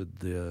companies, with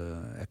the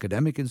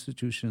academic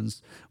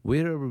institutions,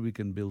 wherever we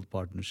can build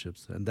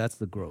partnerships. And that's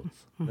the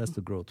growth. That's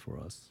the growth for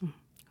us.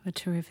 Oh,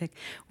 terrific.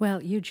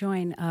 Well, you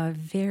join a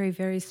very,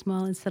 very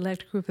small and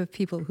select group of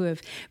people who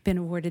have been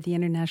awarded the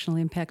International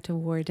Impact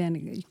Award,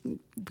 and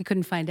we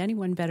couldn't find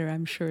anyone better,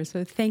 I'm sure.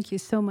 So thank you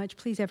so much.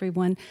 Please,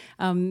 everyone,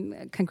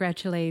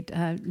 congratulate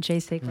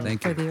JSIC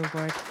for the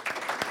award.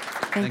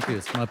 Thank you.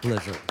 It's my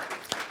pleasure.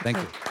 Thank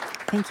you.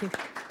 Thank you.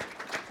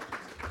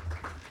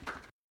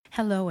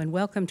 Hello and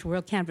welcome to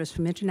WorldCanvass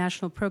from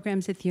International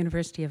Programs at the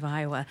University of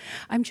Iowa.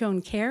 I'm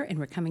Joan Kerr, and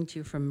we're coming to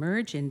you from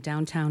MERGE in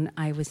downtown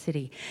Iowa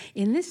City.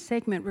 In this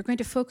segment, we're going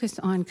to focus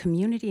on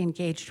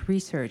community-engaged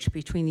research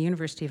between the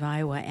University of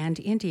Iowa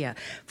and India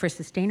for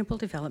sustainable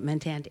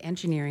development and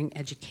engineering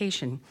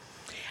education.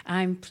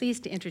 I'm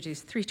pleased to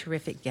introduce three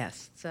terrific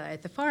guests.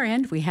 At the far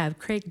end, we have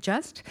Craig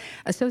Just,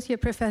 Associate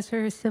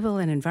Professor, Civil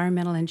and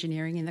Environmental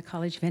Engineering in the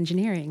College of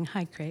Engineering.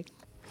 Hi, Craig.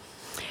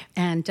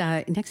 And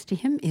next to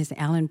him is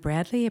Alan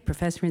Bradley, a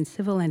professor in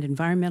civil and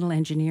environmental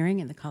engineering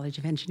in the College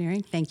of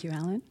Engineering. Thank you,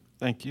 Alan.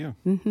 Thank you.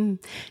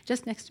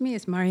 Just next to me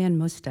is Marian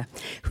Musta,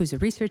 who's a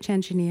research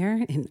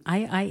engineer in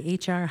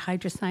IIHR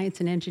Hydroscience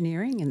and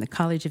Engineering in the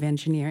College of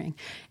Engineering.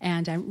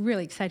 And I'm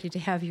really excited to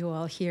have you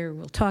all here.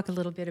 We'll talk a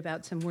little bit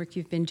about some work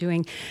you've been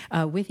doing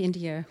with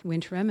India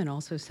Wintram and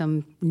also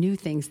some new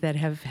things that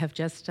have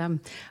just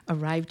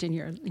arrived in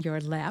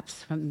your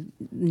laps from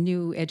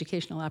new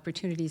educational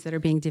opportunities that are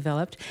being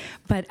developed.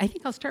 But I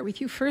think I'll start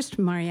with you first,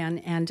 Marian,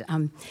 and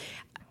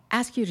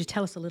ask you to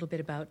tell us a little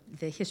bit about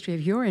the history of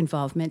your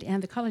involvement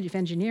and the College of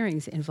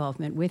Engineering's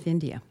involvement with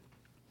India.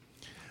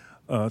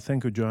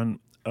 Thank you, John.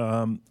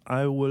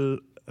 I will.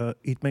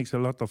 It makes a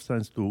lot of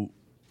sense to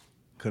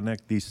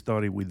connect this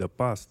story with the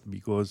past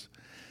because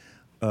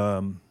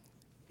in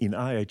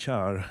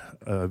IHR,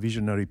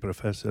 visionary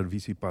professor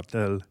V.C.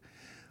 Patel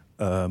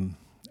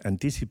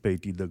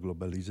anticipated the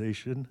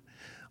globalization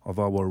of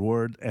our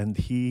world, and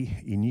he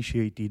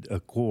initiated a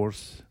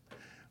course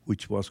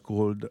which was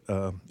called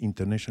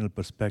International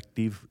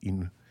Perspective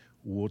in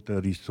Water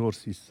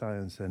Resources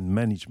Science and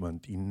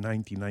Management in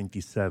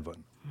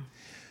 1997.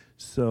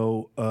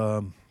 So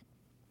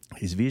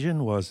his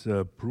vision was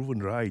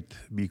proven right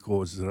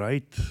because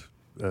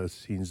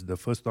since the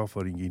first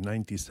offering in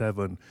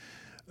 97,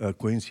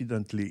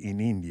 coincidentally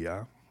in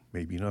India,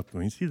 maybe not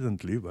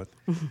coincidentally, but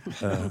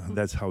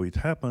that's how it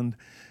happened,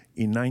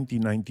 in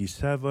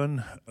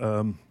 1997,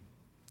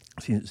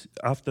 since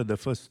after the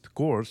first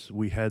course,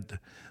 we had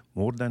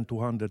more than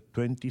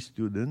 220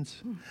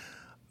 students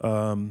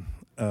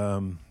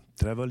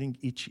traveling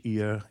each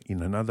year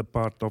in another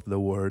part of the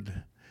world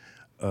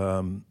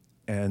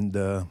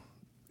and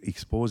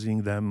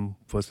exposing them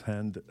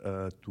firsthand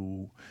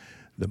to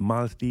the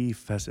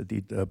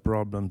multifaceted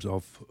problems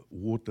of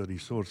water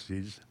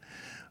resources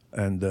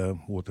and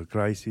water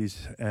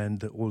crisis,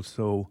 and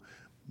also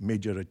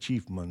major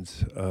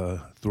achievements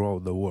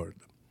throughout the world.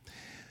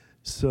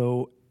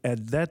 So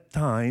at that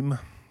time,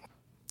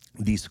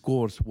 this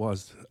course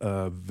was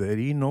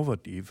very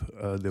innovative.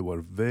 There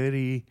were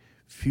very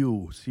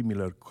few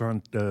similar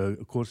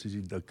courses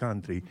in the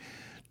country,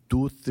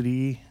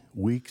 2-3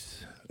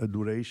 weeks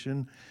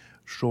duration,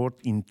 short,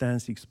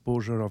 intense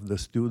exposure of the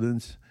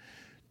students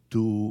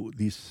to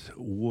this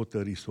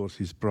water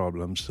resources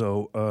problem.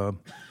 So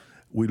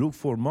we looked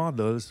for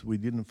models, we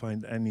didn't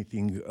find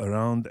anything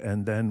around,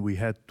 and then we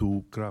had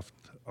to craft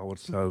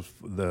ourselves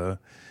the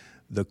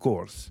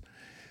course.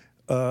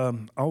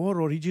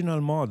 Our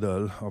original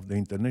model of the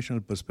international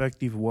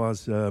perspective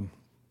was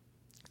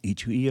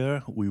each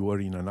year we were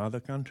in another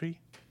country,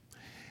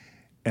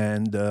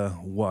 and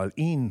while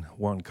in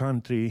one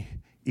country,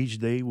 each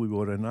day we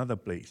were another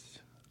place,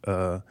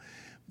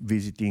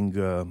 visiting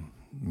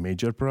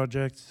major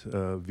projects,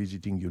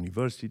 visiting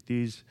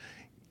universities,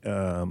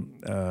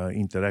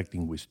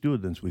 interacting with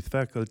students, with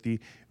faculty,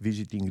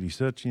 visiting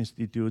research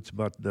institutes,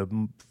 but the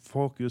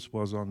focus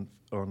was on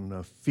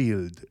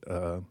field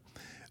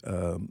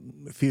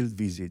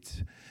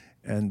visits.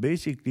 And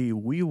basically,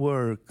 we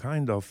were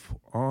kind of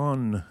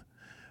on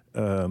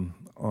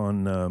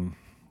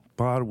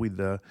par with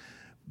the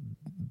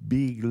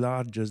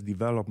largest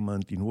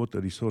development in water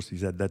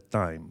resources at that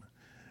time.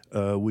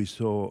 We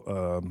saw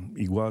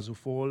Iguazu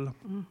Fall.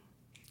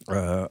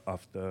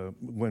 After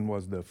when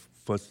was the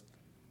first,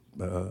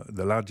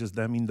 the largest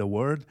dam in the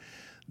world?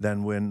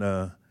 Then when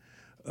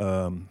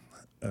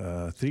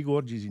Three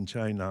Gorges in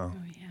China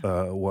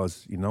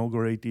was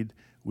inaugurated,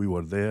 we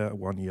were there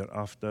 1 year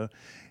after,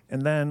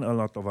 and then a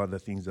lot of other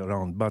things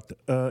around. But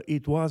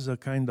it was a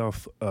kind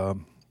of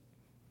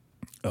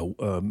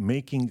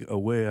making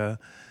aware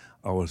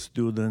our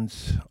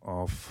students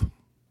of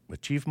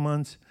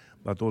achievements,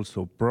 but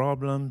also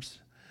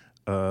problems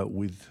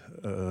with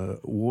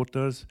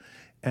waters,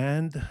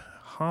 and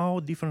how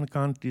different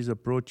countries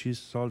approaches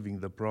solving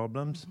the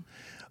problems,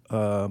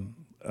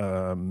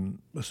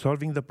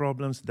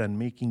 then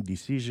making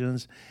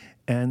decisions,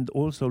 and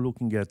also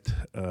looking at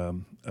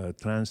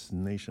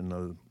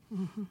transnational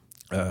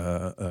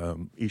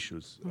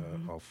issues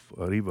of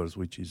rivers,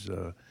 which is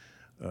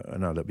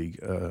another big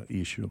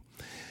issue.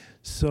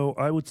 So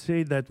I would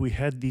say that we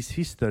had this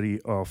history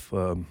of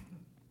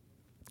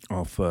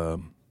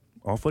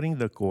offering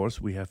the course.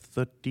 We have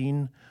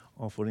 13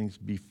 offerings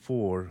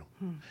before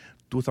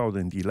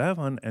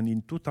 2011, and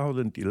in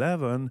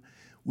 2011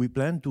 we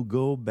plan to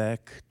go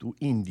back to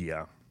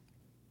India.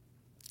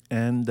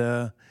 And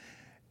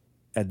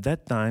at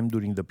that time,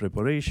 during the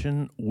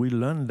preparation, we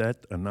learned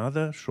that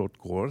another short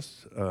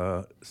course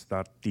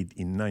started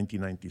in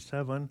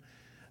 1997,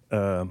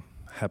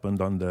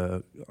 happened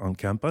on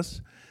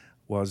campus,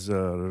 was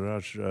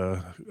Raj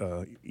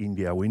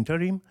India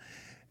Winterim.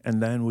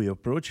 And then I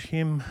approached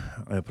him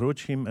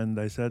and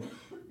I said,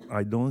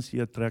 I don't see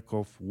a track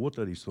of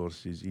water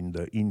resources in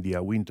the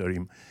India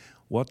Winterim.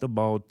 What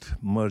about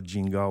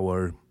merging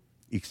our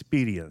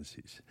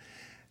experiences?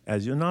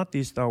 As you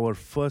noticed, our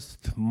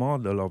first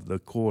model of the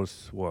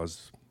course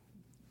was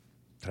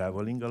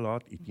traveling a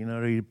lot,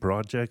 itinerary,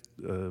 project,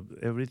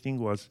 everything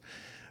was,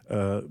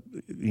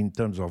 in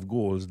terms of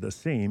goals, the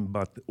same,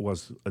 but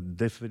was a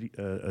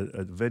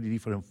very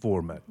different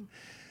format.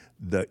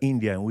 The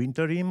India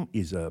Winterim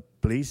is a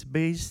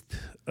place-based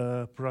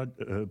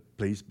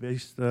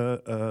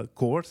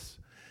course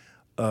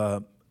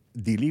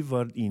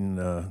delivered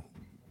in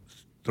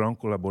strong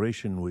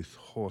collaboration with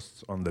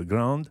hosts on the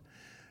ground,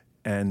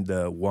 and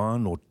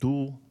one or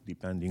two,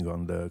 depending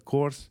on the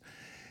course.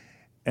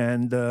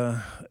 And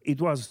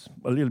it was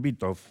a little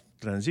bit of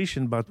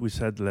transition, but we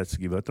said, let's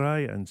give a try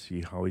and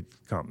see how it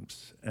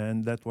comes.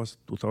 And that was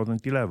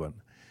 2011.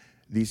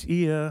 This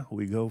year,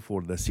 we go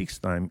for the 6th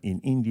time in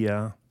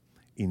India,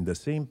 in the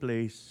same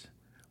place,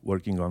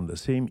 working on the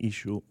same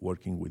issue,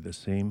 working with the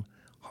same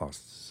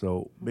hosts.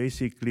 So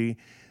basically,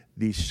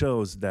 this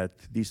shows that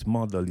this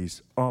model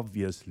is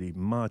obviously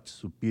much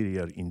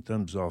superior in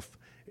terms of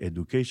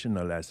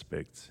educational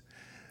aspects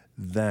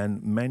than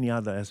many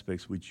other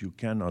aspects which you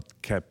cannot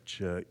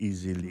capture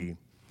easily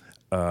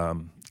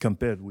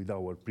compared with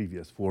our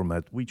previous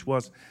format, which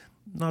was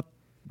not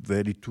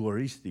very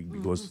touristic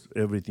because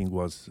everything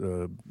was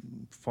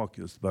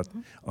focused but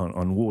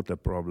on water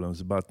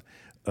problems, but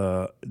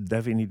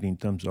definitely in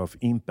terms of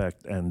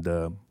impact and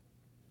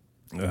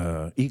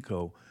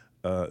eco,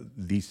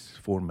 this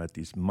format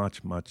is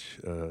much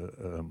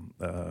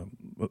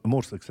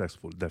more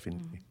successful,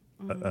 definitely.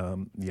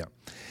 Yeah.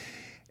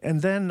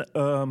 And then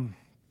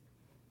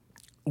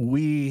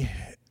we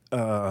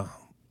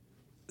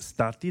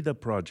started a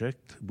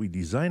project, we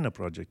designed a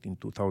project in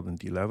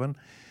 2011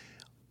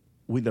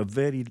 with a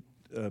very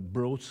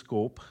broad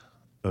scope,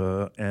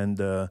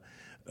 and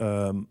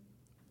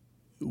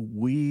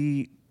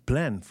we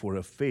planned for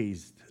a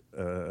phased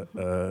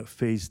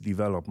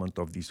development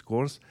of this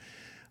course.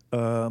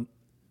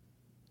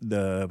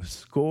 The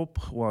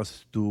scope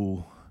was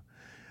to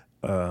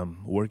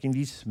work in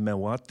this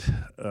Mewat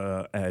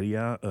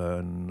area,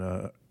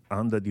 an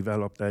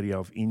underdeveloped area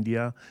of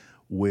India,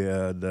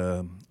 where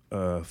the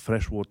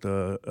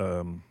freshwater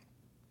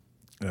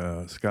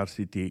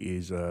scarcity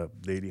is a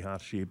daily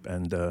hardship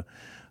and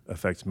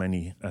affects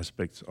many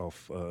aspects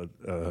of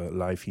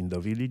life in the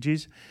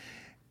villages.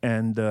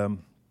 And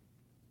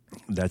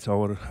that's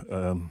our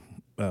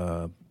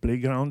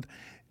playground.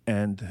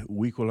 And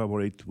we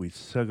collaborate with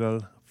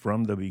Segal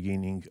from the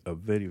beginning, a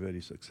very,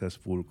 very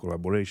successful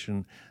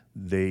collaboration.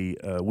 They,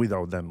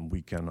 without them,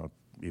 we cannot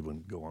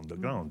even go on the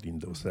ground in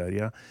those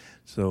areas.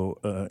 So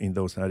in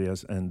those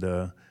areas, and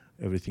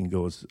everything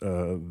goes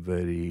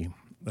very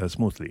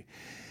smoothly.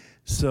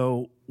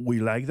 So we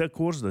like the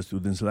course, the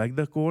students like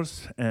the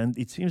course, and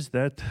it seems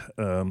that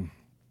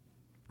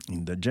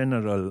in the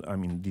general, I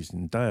mean, this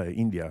entire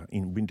India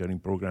Wintering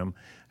program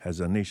has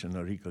a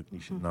national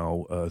recognition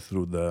now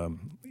through the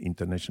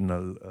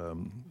international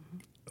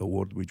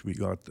award which we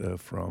got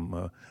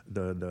from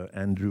the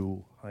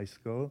Andrew High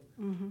School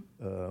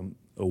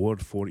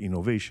Award for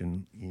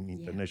Innovation in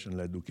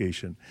International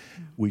Education,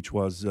 which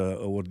was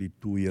awarded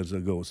 2 years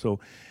ago. So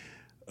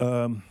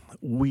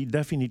we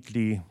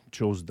definitely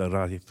chose the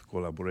right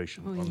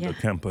collaboration on the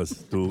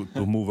campus to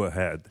move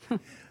ahead.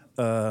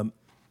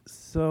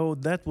 So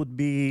that would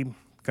be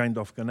kind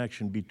of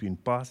connection between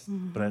past,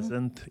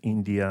 present,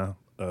 India,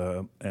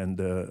 and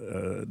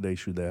they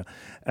should.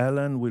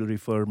 Alan will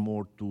refer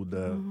more to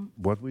the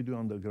what we do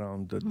on the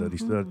ground, the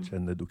research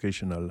and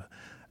educational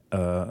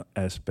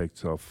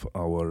aspects of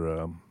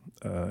our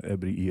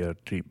every year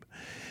trip.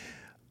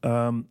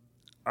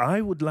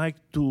 I would like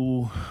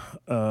to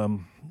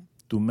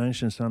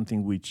mention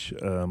something which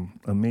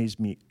amazed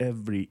me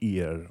every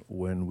year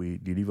when we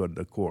deliver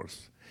the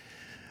course.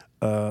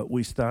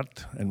 We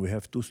start, and we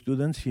have 2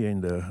 students here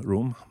in the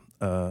room.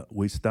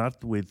 We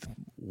start with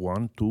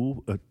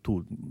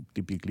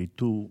typically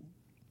two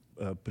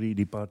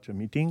pre-departure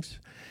meetings.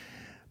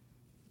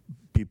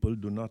 People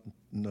do not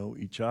know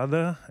each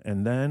other,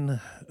 and then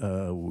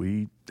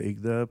we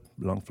take the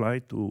long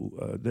flight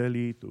to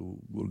Delhi, to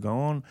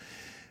Gurgaon,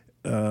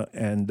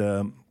 and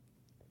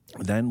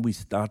then we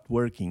start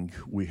working.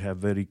 We have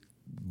very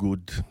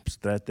good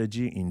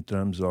strategy in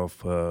terms of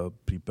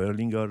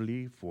preparing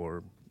early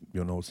for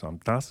some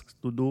tasks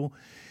to do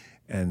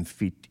and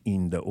fit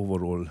in the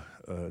overall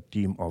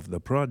team of the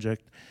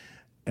project.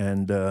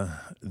 And there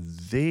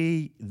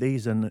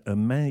is an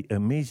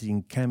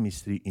amazing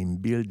chemistry in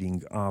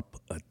building up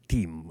a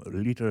team.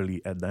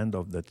 Literally, at the end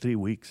of the 3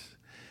 weeks,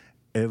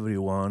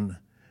 everyone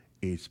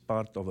is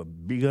part of a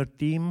bigger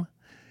team.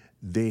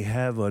 They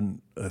have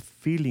a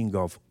feeling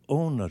of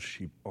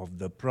ownership of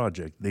the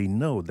project. They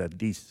know that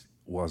this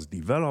was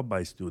developed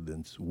by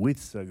students with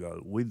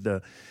Segal, with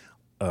the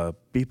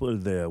people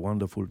there,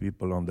 wonderful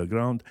people on the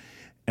ground,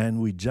 and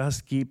we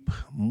just keep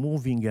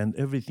moving, and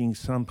everything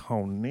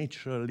somehow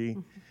naturally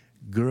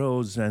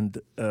grows, and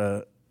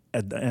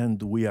at the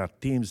end we are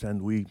teams,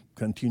 and we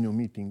continue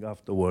meeting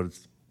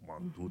afterwards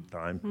 1-2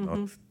 times,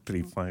 not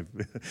 3-5,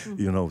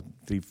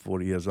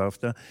 3-4 years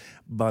after.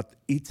 But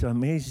it's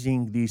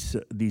amazing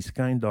this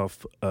kind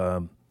of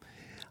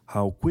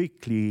how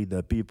quickly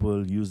the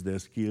people use their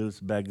skills,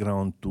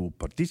 background to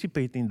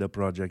participate in the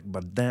project,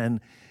 but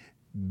then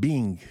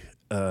being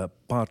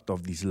part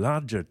of this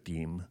larger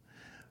team,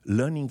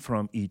 learning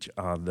from each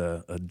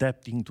other,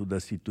 adapting to the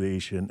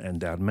situation,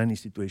 and there are many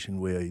situations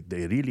where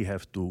they really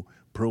have to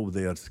prove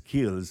their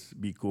skills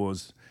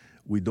because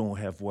we don't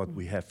have what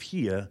we have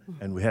here,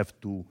 and we have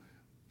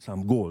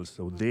some goals.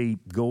 So they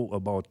go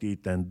about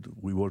it, and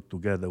we work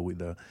together with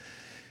the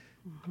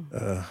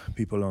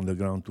people on the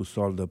ground to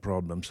solve the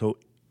problem. So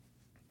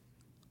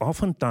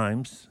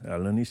oftentimes,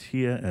 Alan is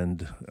here,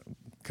 and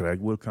Craig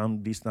will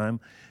come this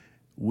time.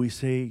 We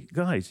say,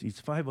 guys, it's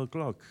 5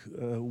 o'clock.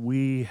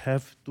 We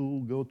have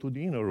to go to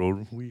dinner,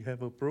 or we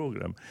have a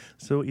program.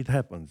 So it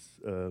happens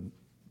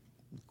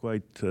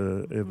quite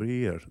every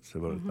year,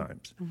 several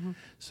times.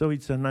 So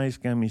it's a nice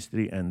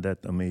chemistry, and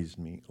that amazes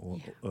me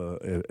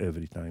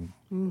every time.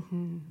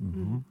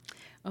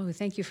 Oh,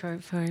 thank you for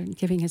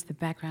giving us the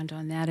background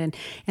on that. And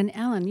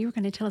Alan, you were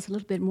going to tell us a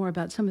little bit more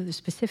about some of the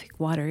specific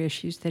water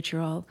issues that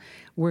you're all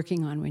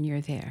working on when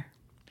you're there.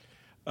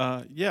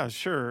 Yeah,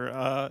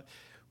 sure.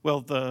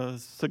 Well, the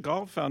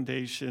Segal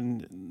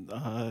Foundation,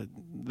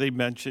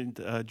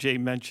 Jay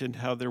mentioned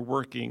how they're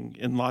working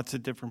in lots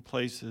of different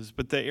places,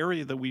 but the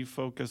area that we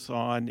focus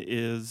on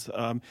is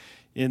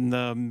in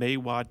the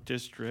Mewat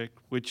district,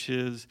 which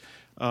is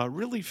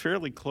really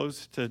fairly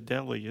close to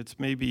Delhi. It's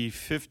maybe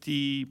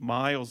 50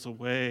 miles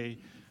away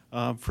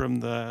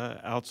from the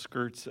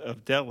outskirts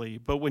of Delhi.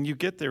 But when you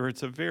get there,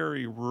 it's a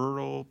very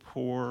rural,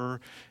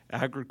 poor,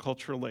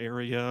 agricultural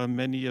area.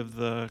 Many of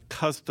the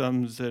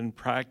customs and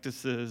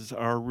practices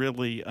are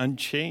really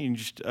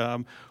unchanged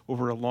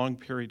over a long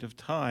period of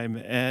time.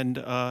 And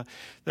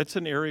that's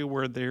an area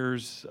where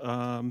there's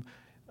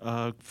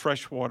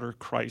freshwater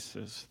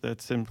crisis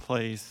that's in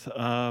place.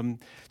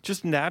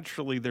 Just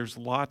naturally, there's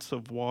lots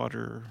of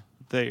water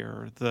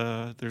there.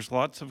 There's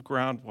lots of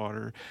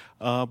groundwater,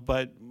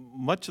 but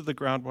much of the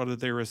groundwater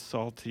there is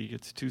salty.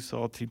 It's too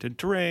salty to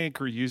drink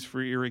or use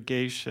for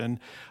irrigation.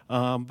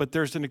 But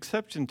there's an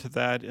exception to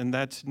that, and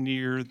that's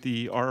near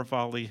the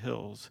Aravalli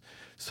Hills.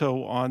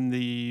 So on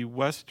the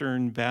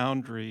western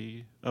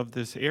boundary of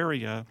this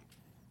area,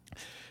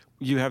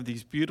 you have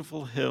these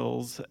beautiful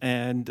hills,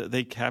 and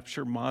they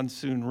capture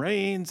monsoon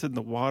rains, and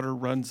the water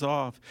runs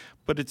off.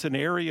 But it's an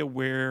area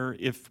where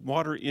if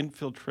water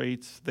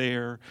infiltrates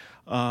there,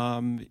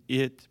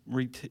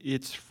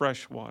 it's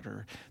fresh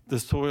water. The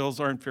soils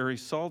aren't very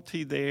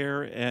salty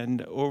there,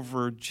 and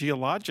over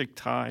geologic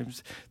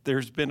times,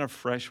 there's been a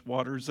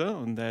freshwater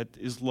zone that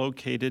is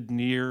located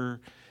near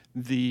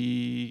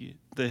the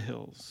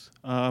hills.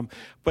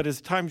 But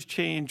as times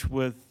change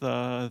with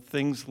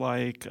things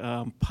like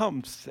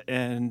pumps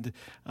and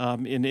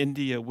in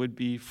India would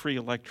be free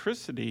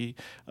electricity,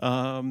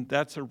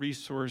 that's a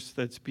resource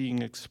that's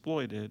being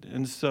exploited.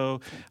 And so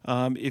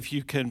if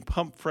you can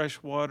pump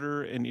fresh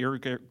water and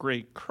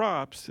irrigate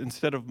crops,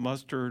 instead of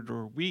mustard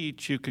or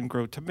wheat, you can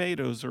grow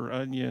tomatoes or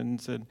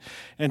onions.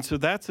 And so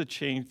that's a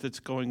change that's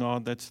going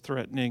on that's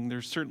threatening.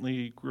 There's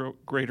certainly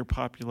greater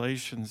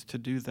populations to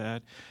do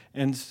that.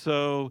 And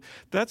so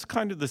that's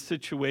kind of the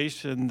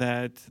situation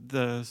that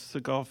the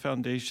Segal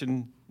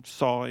Foundation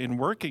saw in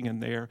working in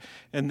there,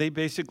 and they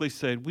basically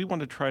said, we want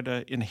to try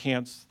to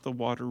enhance the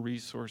water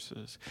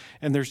resources.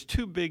 And there's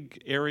two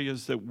big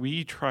areas that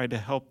we try to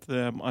help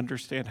them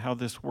understand how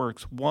this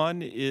works.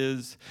 One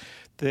is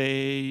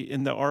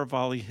in the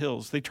Aravalli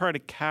Hills, they try to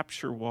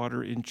capture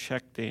water in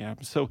check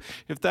dams. So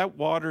if that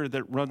water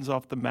that runs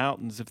off the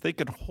mountains, if they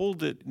could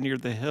hold it near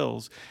the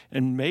hills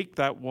and make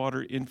that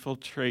water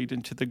infiltrate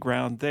into the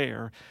ground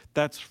there,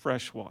 that's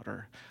fresh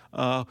water.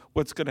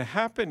 What's going to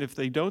happen if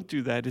they don't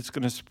do that, it's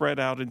going to spread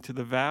out into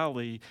the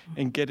valley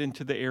and get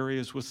into the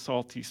areas with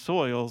salty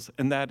soils,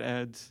 and that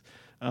adds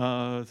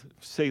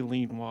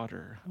saline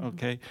water,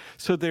 okay?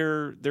 So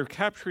they're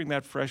capturing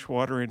that fresh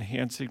water,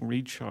 enhancing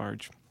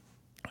recharge.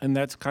 And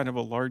that's kind of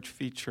a large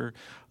feature.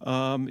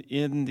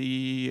 In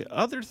the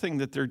other thing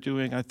that they're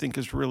doing, I think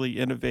is really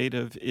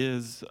innovative,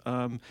 is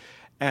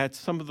at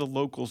some of the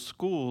local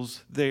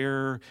schools,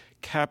 they're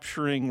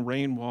capturing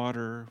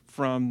rainwater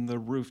from the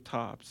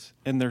rooftops,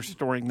 and they're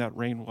storing that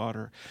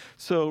rainwater.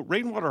 So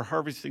rainwater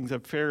harvesting is a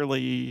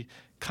fairly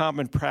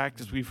common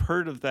practice. We've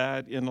heard of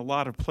that in a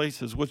lot of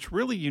places. What's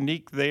really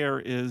unique there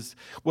is,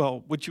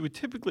 well, what you would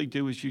typically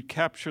do is you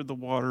capture the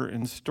water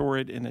and store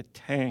it in a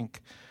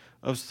tank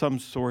of some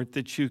sort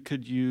that you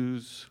could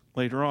use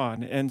later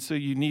on. And so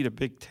you need a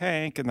big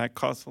tank, and that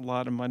costs a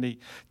lot of money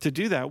to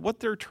do that. What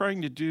they're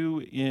trying to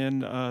do in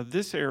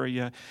this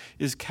area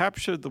is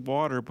capture the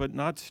water, but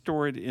not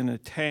store it in a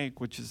tank,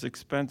 which is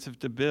expensive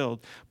to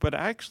build, but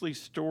actually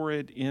store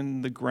it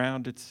in the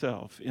ground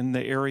itself, in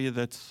the area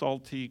that's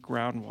salty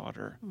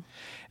groundwater.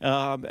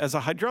 As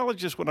a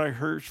hydrologist, when I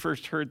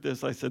first heard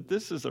this, I said,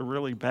 this is a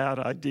really bad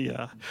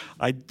idea.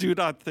 I do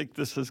not think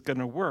this is going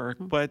to work,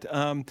 but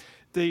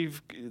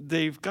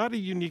they've got a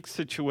unique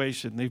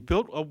situation. They've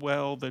built a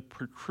well that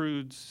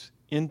protrudes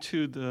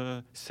into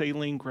the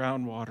saline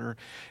groundwater,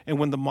 and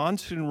when the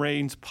monsoon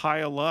rains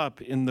pile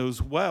up in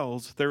those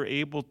wells, they're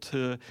able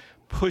to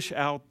push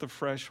out the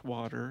fresh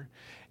water,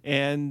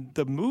 and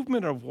the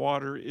movement of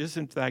water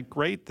isn't that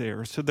great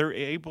there, so they're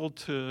able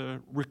to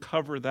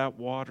recover that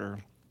water.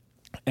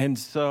 And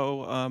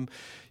so,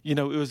 it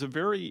was a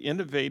very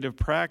innovative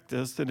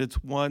practice, and it's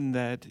one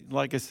that,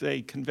 like I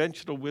say,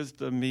 conventional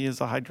wisdom, me as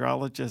a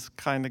hydrologist,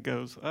 kind of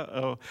goes,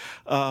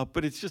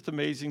 but it's just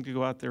amazing to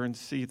go out there and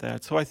see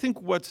that. So I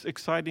think what's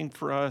exciting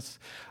for us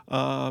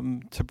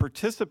to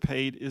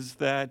participate is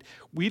that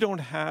we don't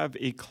have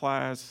a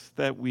class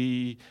that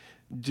we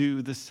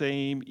do the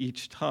same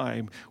each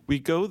time. We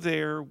go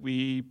there,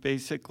 we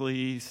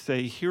basically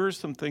say, here are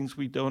some things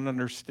we don't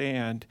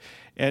understand,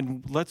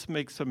 and let's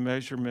make some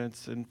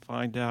measurements and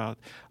find out.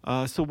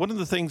 So one of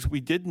the things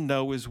we didn't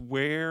know is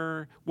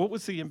what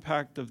was the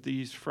impact of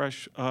these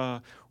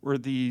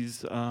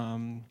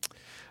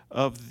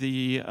of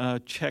the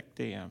check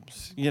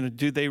dams.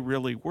 Do they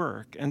really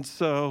work? And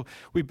so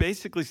we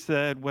basically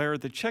said where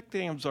the check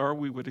dams are,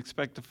 we would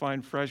expect to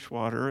find fresh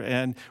water,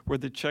 and where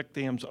the check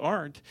dams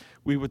aren't,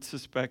 we would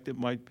suspect it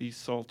might be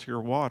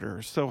saltier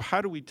water. So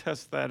how do we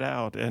test that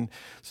out? And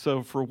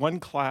so for one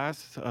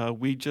class,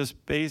 we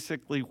just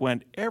basically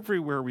went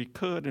everywhere we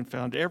could and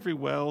found every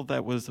well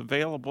that was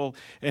available,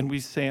 and we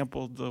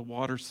sampled the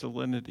water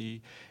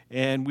salinity.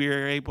 And we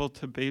are able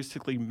to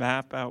basically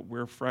map out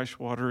where fresh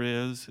water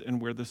is and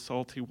where the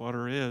salty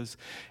water is.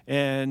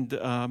 And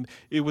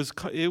it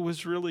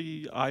was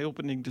really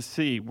eye-opening to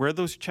see where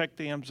those check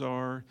dams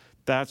are.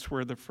 That's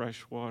where the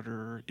fresh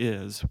water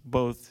is,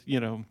 both,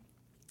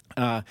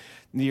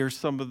 near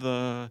some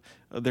of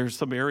there's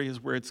some areas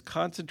where it's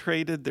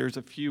concentrated. There's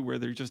a few where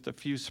there's just a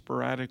few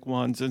sporadic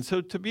ones. And so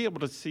to be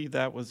able to see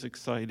that was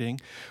exciting.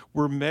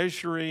 We're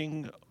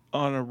measuring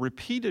on a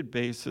repeated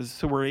basis,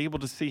 so we're able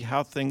to see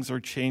how things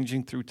are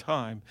changing through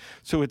time.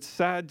 So it's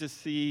sad to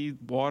see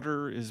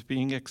water is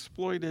being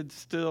exploited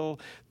still.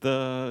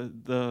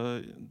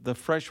 The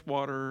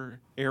freshwater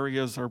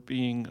areas are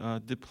being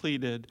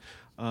depleted.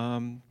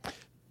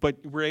 But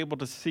we're able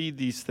to see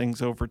these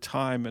things over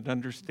time and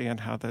understand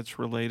how that's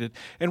related.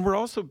 And we're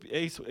also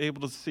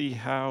able to see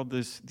how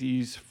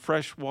these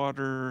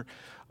freshwater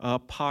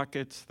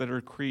pockets that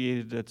are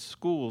created at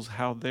schools,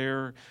 how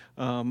they're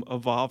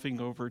evolving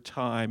over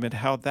time, and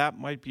how that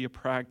might be a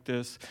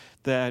practice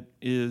that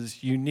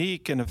is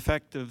unique and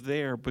effective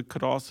there, but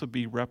could also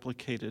be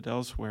replicated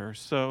elsewhere.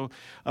 So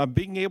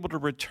being able to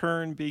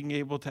return, being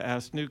able to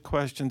ask new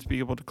questions, being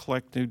able to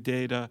collect new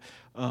data,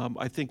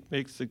 I think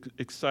makes it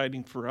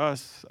exciting for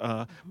us,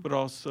 but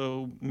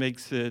also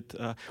makes it,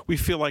 we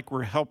feel like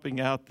we're helping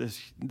out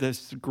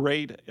this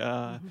great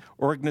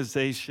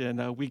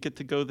organization. We get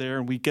to go there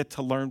and we get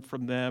to learn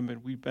from them,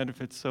 and we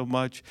benefit so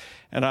much.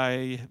 And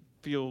I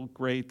feel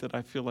great that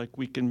I feel like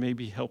we can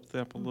maybe help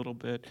them a little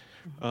bit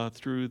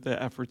through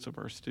the efforts of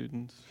our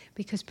students.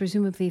 Because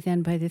presumably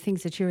then by the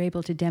things that you're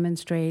able to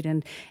demonstrate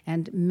and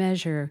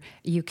measure,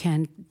 you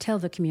can tell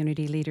the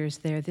community leaders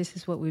there, this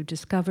is what we've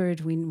discovered.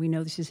 We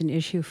know this is an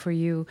issue for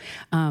you.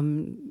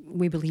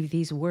 We believe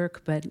these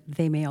work, but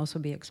they may also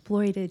be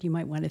exploited. You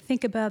might want to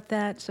think about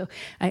that. So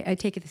I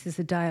take it this is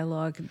a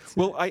dialogue.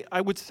 Well, I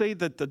would say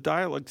that the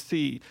dialogue,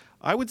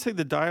 I would say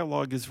the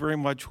dialogue is very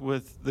much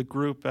with the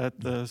group at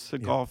the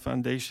Segal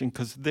Foundation,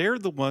 because they're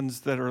the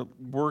ones that are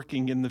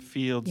working in the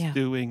fields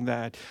doing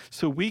that.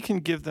 So we can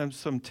give them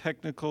some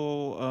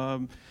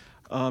technical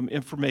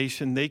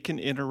information. They can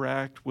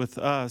interact with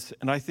us,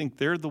 and I think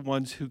they're the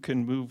ones who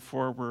can move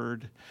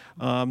forward.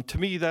 To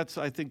me, that's,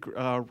 I think,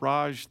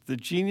 Raj, the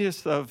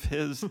genius of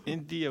his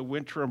India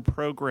Wintram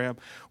program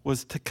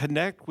was to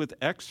connect with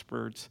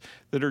experts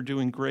that are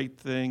doing great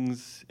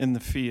things in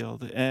the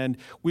field. And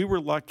we were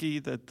lucky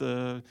that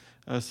the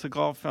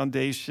Segal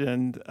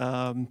Foundation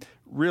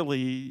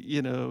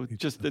really,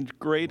 just a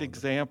great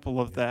example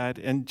of that,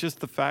 and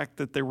just the fact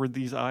that there were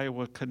these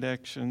Iowa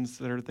connections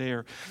that are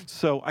there.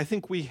 So I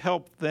think we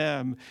help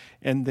them,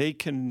 and they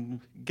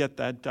can get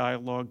that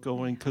dialogue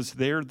going because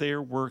they're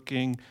there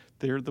working.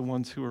 They're the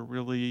ones who are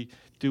really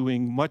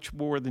doing much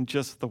more than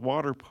just the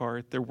water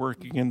part. They're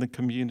working in the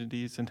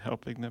communities and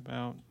helping them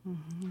out.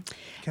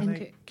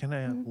 Can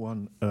I add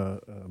one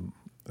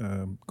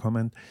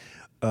comment?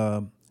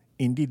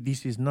 Indeed,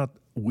 this is not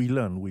we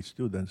learn with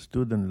students.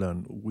 Students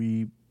learn.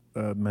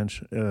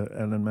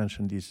 Ellen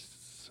mentioned this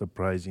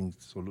surprising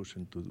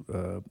solution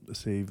to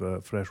save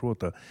fresh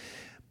water,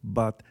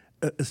 but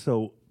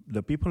so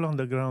the people on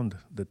the ground,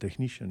 the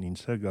technician in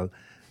Segal,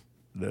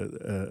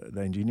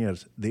 the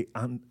engineers, they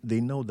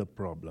know the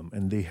problem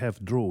and they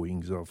have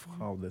drawings of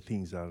how the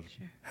things are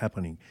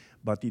happening.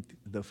 But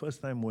the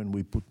first time when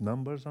we put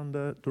numbers on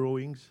the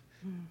drawings,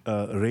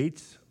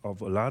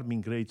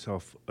 alarming rates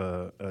of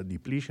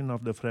depletion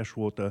of the fresh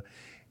water,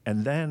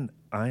 and then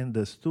I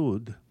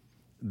understood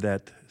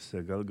that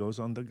Segal goes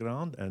on the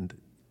ground and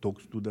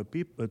talks to the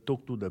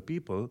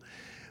people,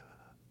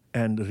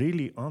 and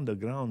really on the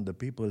ground the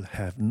people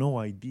have no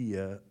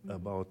idea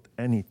about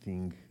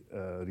anything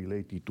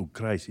related to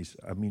crisis.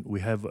 I mean, we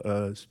have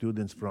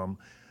students from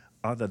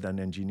other than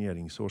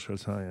engineering, social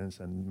science,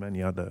 and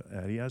many other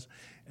areas,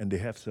 and they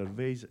have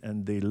surveys,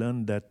 and they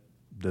learn that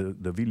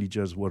the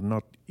villagers were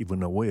not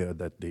even aware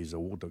that there is a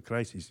water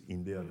crisis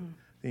in their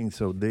thing,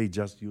 so they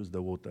just use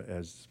the water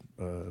as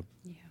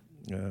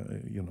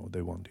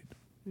they wanted.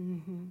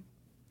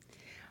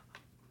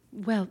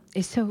 Well,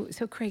 so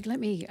Craig, let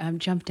me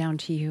jump down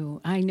to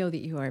you. I know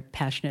that you are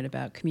passionate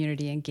about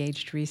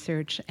community-engaged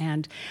research,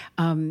 and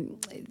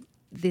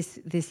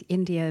this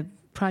India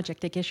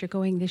project, I guess you're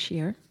going this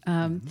year,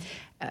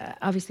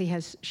 obviously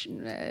has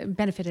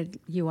benefited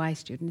UI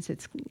students.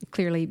 It's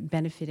clearly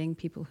benefiting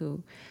people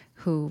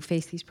who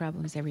face these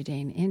problems every day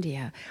in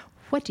India.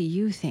 What do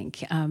you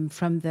think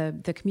from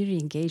the community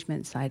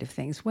engagement side of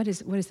things? What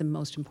is the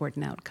most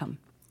important outcome?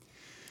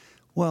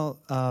 Well,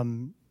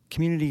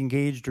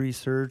 community-engaged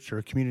research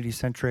or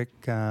community-centric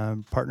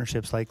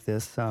partnerships like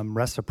this,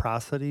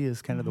 reciprocity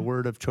is kind of the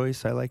word of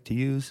choice I like to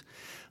use.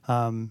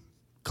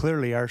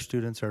 Clearly, our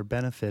students are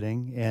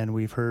benefiting, and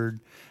we've heard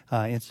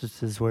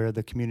instances where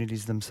the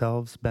communities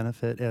themselves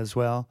benefit as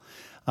well.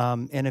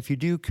 And if you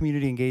do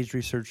community-engaged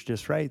research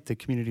just right, the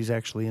community is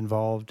actually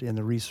involved in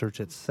the research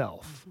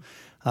itself.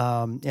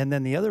 And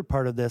then the other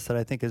part of this that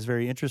I think is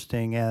very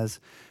interesting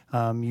as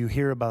you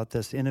hear about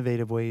this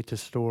innovative way to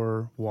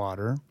store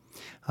water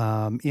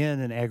in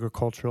an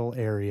agricultural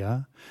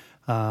area.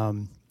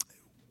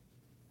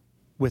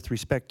 With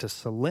respect to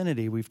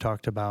salinity, we've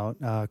talked about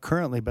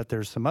currently, but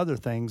there's some other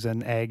things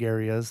in ag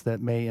areas that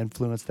may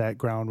influence that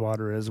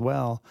groundwater as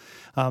well.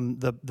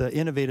 The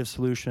innovative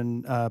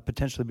solution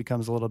potentially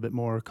becomes a little bit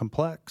more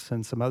complex,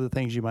 and some other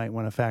things you might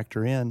want to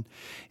factor in.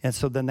 And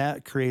so then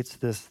that creates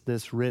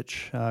this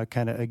rich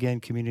kind of, again,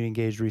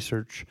 community-engaged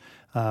research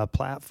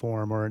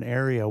platform or an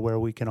area where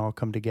we can all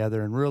come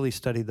together and really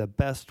study the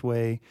best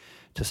way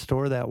to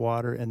store that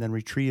water and then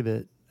retrieve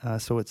it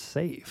so it's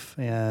safe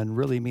and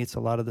really meets a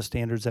lot of the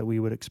standards that we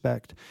would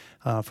expect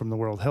from the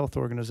World Health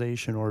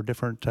Organization or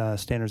different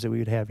standards that we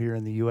would have here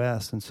in the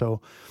U.S. And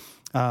so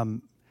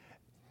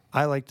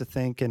I like to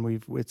think,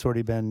 and it's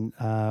already been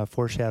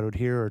foreshadowed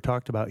here or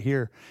talked about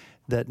here,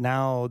 that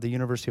now the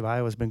University of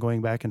Iowa has been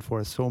going back and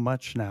forth so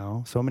much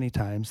now, so many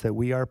times, that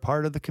we are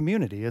part of the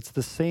community. It's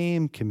the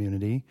same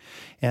community.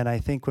 And I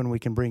think when we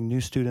can bring new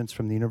students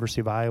from the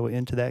University of Iowa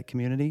into that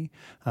community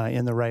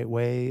in the right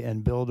way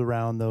and build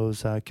around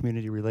those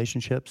community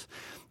relationships,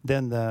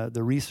 then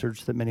the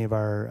research that many of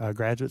our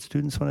graduate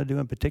students want to do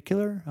in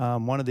particular,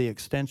 one of the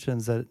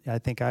extensions that I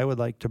think I would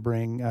like to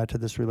bring to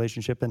this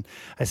relationship, and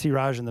I see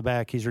Raj in the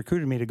back, he's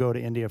recruited me to go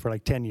to India for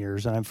like 10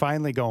 years, and I'm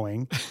finally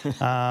going.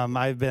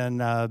 I've been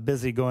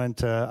busy going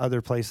to other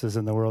places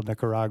in the world,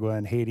 Nicaragua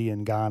and Haiti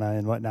and Ghana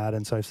and whatnot,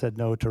 and so I've said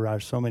no to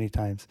Raj so many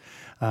times.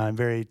 I'm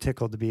very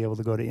tickled to be able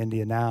to go to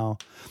India now.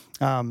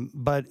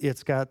 But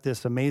it's got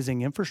this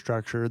amazing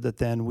infrastructure that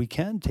then we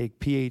can take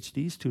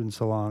PhD students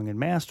along and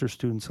master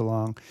students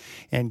along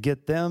and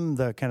get them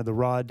the kind of the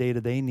raw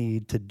data they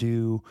need to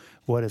do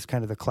what is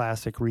kind of the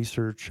classic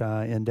research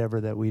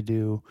endeavor that we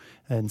do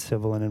in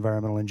civil and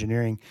environmental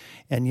engineering.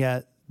 And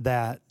yet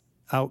that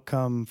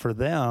outcome for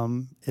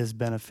them is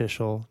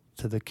beneficial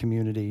to the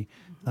community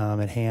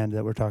at hand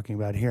that we're talking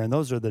about here. And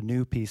those are the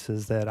new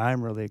pieces that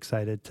I'm really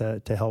excited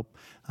to help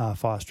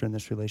foster in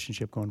this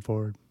relationship going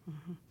forward.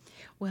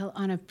 Well,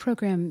 on a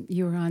program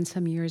you were on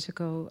some years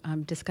ago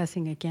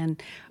discussing again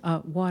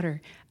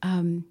water,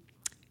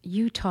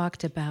 you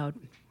talked about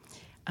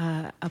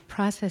a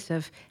process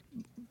of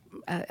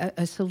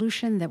a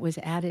solution that was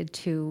added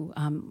to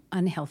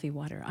unhealthy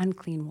water,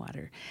 unclean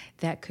water,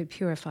 that could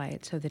purify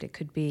it so that it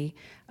could be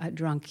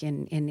drunk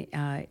in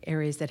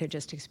areas that had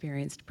just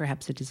experienced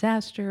perhaps a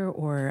disaster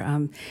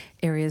or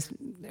areas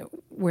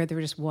where there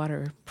were just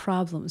water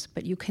problems.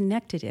 But you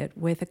connected it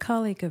with a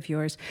colleague of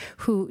yours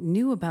who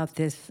knew about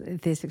this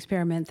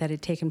experiment that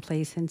had taken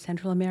place in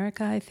Central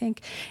America, I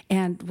think,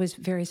 and was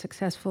very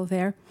successful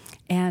there.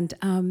 And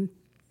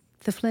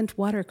the Flint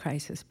water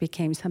crisis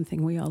became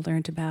something we all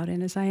learned about.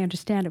 And as I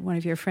understand it, one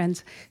of your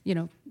friends,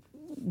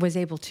 was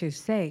able to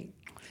say,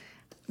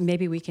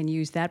 maybe we can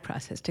use that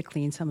process to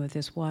clean some of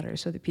this water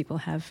so that people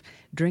have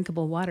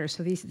drinkable water.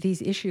 So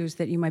these issues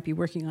that you might be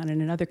working on in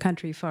another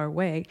country far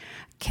away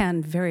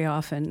can very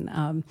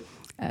often,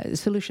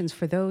 solutions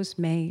for those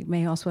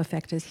may also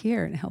affect us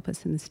here and help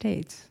us in the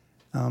States.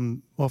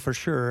 Well, for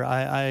sure.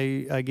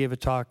 I gave a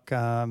talk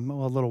a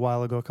little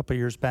while ago, a couple of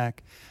years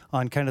back,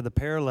 on kind of the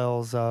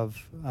parallels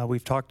of,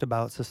 we've talked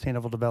about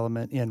sustainable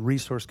development in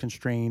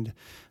resource-constrained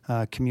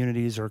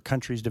communities or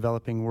countries,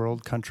 developing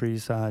world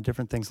countries,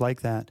 different things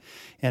like that.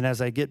 And as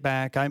I get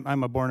back,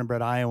 I'm a born and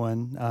bred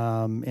Iowan,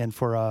 and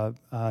for a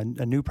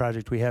new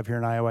project we have here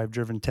in Iowa, I've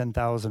driven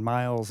 10,000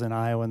 miles in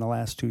Iowa in the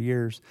last 2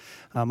 years,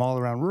 all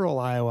around rural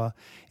Iowa.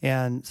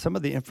 And some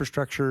of the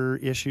infrastructure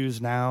issues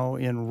now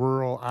in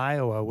rural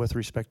Iowa with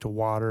respect to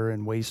water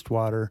and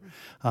wastewater,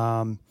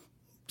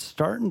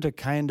 starting to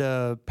kind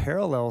of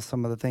parallel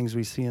some of the things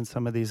we see in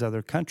some of these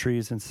other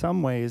countries in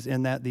some ways,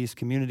 in that these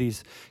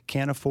communities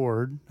can't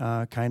afford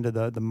kind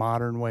of the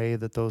modern way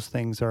that those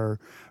things are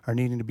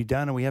needing to be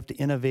done, and we have to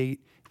innovate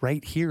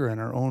right here in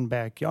our own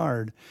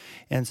backyard.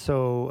 And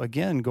so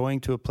again, going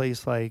to a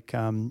place like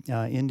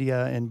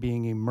India and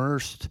being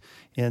immersed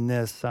in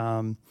this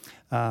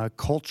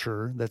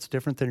culture that's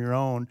different than your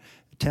own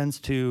tends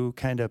to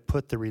kind of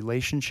put the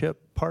relationship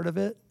part of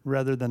it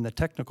rather than the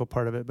technical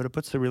part of it, but it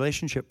puts the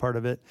relationship part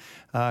of it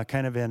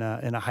kind of in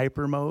a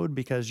hyper mode,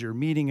 because you're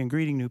meeting and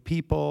greeting new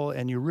people,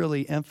 and you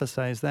really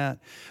emphasize that,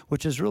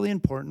 which is really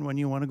important when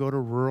you want to go to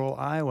rural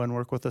Iowa and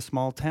work with a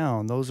small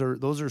town. Those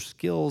are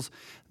skills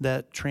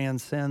that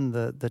transcend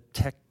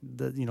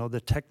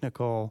the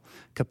technical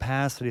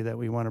capacity that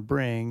we want to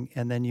bring.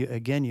 And then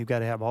you've got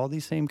to have all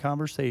these same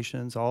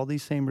conversations, all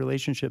these same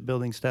relationship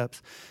building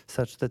steps,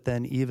 such that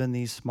then even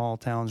these small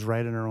towns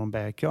right in our own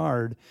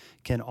backyard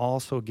can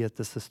also get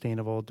the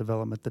sustainable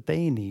development that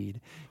they need.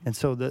 And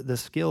so the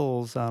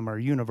skills are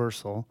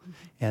universal.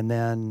 And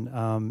then,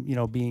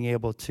 being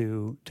able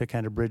to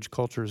kind of bridge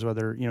cultures,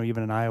 whether,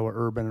 even in Iowa,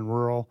 urban and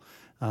rural,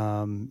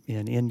 in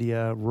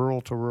India,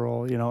 rural to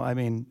rural,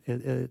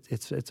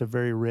 it's a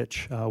very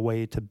rich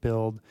way to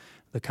build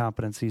the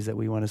competencies that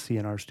we want to see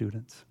in our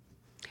students.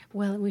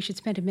 Well, we should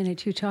spend a minute,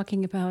 too,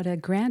 talking about a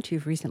grant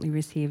you've recently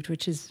received,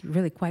 which is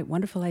really quite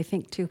wonderful, I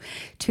think, to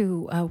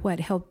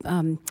help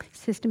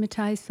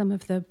systematize some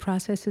of the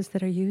processes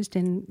that are used.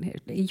 And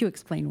you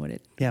explain what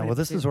it Yeah, well,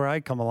 this is where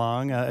I come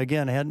along.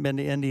 Again, I hadn't been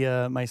to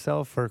India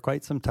myself for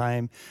quite some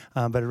time,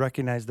 but I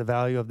recognized the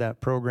value of that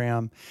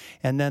program.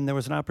 And then there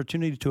was an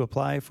opportunity to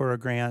apply for a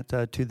grant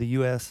to the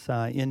U.S.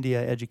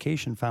 India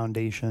Education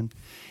Foundation.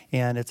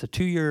 And it's a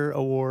 2-year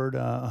award,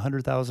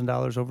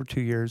 $100,000 over 2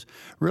 years,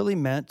 really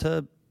meant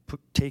to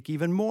take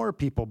even more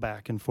people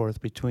back and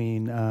forth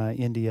between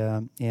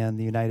India and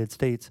the United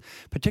States,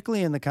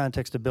 particularly in the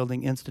context of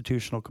building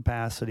institutional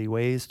capacity,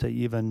 ways to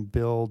even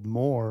build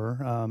more.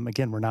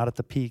 Again, we're not at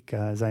the peak,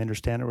 as I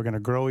understand it. We're going to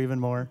grow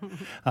even more.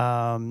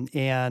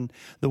 And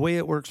the way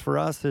it works for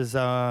us is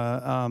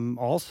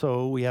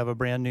also we have a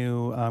brand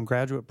new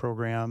graduate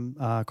program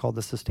called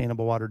the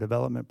Sustainable Water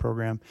Development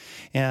Program.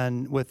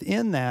 And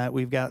within that,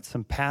 we've got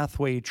some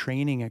pathway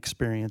training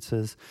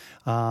experiences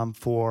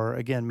for,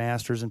 again,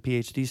 master's and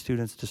PhD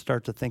students to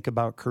start to think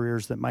about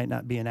careers that might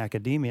not be in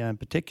academia in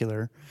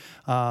particular.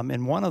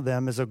 And one of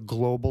them is a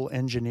global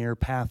engineer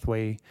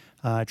pathway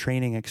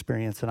training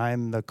experience, and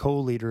I'm the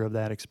co-leader of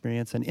that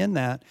experience. And in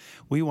that,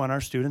 we want our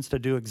students to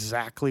do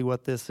exactly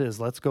what this is.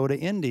 Let's go to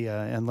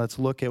India and let's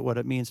look at what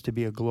it means to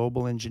be a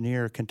global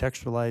engineer,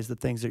 contextualize the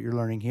things that you're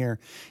learning here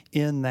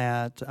in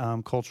that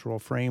cultural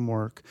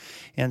framework.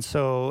 And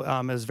so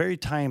it's very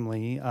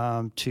timely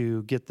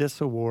to get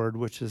this award,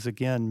 which is,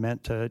 again,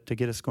 meant to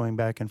get us going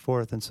back and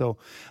forth. And so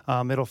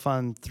it'll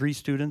fund 3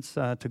 students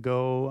to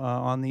go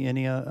on the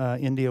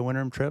India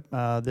winter trip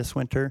this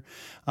winter.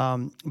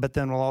 But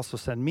then we'll also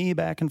send me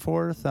back and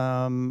forth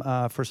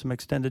for some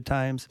extended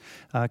times,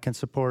 can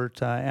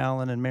support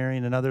Alan and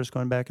Marion and others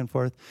going back and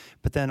forth,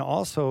 but then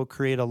also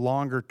create a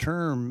longer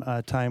term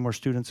time where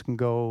students can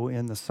go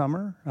in the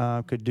summer,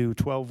 could do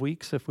 12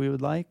 weeks if we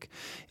would like,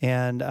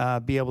 and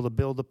be able to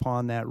build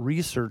upon that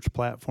research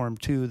platform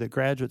too, that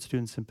graduate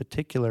students in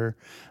particular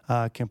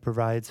can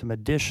provide some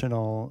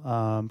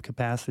additional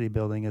capacity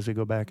building as we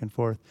go back and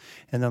forth.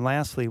 And then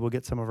lastly, we'll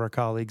get some of our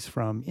colleagues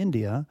from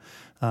India,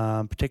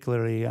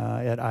 particularly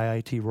at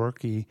IIT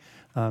Roorkee,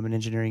 an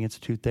engineering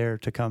institute there,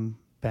 to come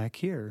back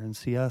here and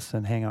see us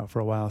and hang out for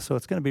a while. So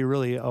it's going to be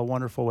really a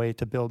wonderful way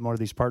to build more of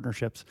these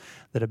partnerships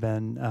that have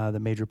been the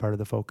major part of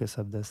the focus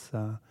of this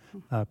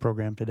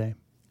program today.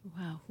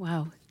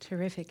 Wow,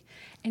 terrific.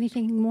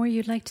 Anything more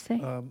you'd like to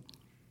say?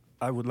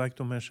 I would like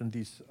to mention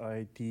these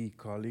IIT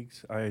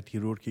colleagues,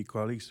 IIT Roorkee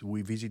colleagues.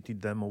 We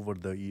visited them over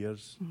the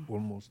years,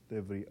 almost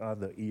every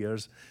other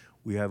years.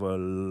 We have a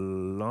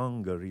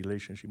longer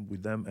relationship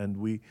with them, and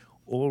we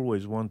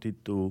always wanted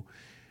to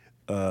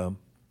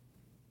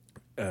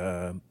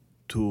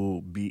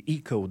be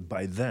echoed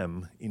by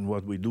them in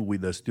what we do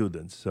with the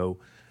students. So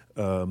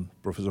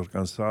Professor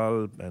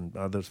Kansal and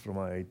others from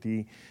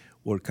IIT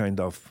were kind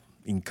of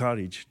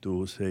encouraged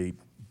to say,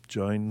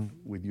 join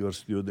with your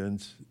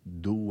students,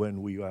 do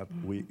when we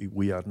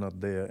are not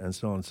there, and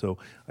so on. So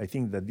I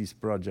think that this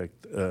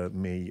project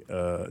may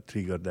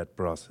trigger that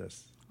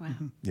process. Wow.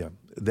 Yeah,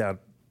 there are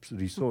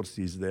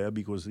resources there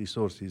because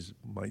resources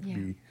might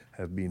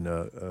have been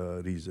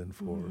a reason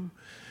for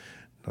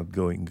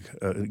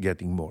not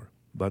getting more.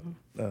 But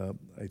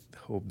I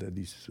hope that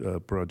this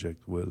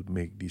project will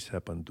make this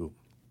happen too.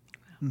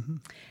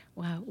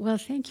 Wow. Well,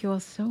 thank you all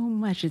so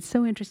much. It's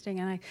so interesting,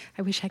 and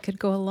I wish I could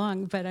go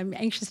along, but I'm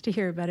anxious to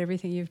hear about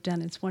everything you've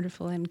done. It's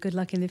wonderful, and good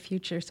luck in the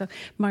future. So,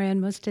 Marianne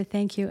Mosta,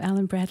 thank you.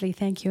 Alan Bradley,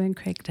 thank you. And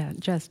Craig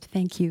Just,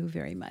 thank you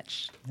very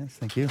much. Yes,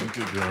 thank you. Thank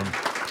you, John.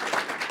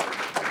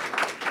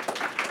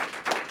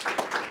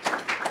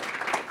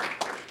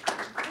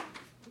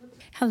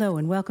 Hello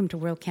and welcome to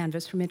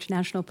WorldCanvass from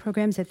International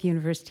Programs at the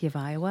University of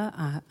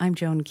Iowa. I'm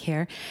Joan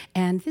Kerr,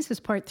 and this is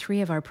part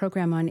 3 of our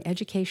program on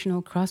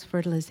educational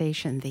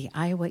cross-fertilization, the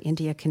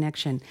Iowa-India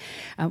connection.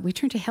 We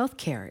turn to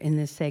healthcare in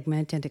this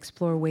segment and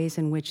explore ways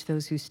in which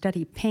those who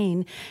study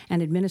pain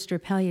and administer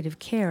palliative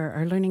care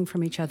are learning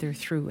from each other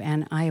through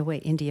an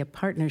Iowa-India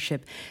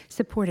partnership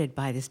supported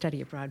by the study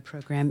abroad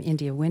program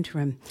India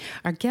Winterim.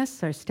 Our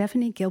guests are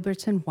Stephanie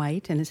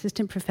Gilbertson-White, an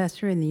assistant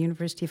professor in the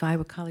University of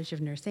Iowa College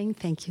of Nursing.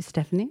 Thank you,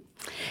 Stephanie.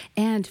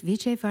 And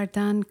Vijay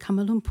Vardhan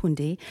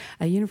Kamalumpundi,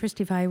 a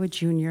University of Iowa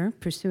junior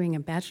pursuing a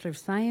Bachelor of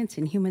Science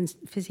in Human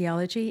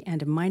Physiology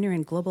and a minor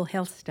in Global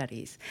Health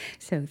Studies.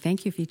 So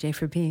thank you, Vijay,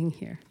 for being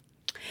here.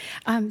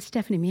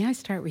 Stephanie, may I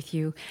start with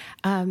you?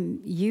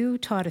 You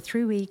taught a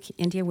 3-week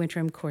India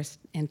Winterim course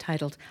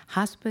entitled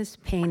Hospice,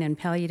 Pain, and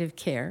Palliative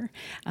Care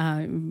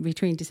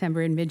between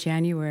December and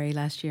mid-January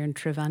last year in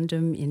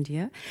Trivandrum,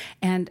 India.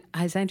 And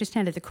as I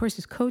understand it, the course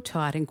is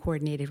co-taught and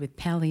coordinated with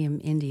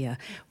Pallium India.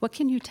 What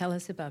can you tell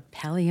us about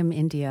Pallium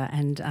India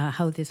and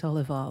how this all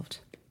evolved?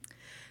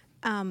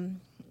 So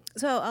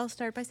I'll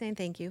start by saying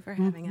thank you for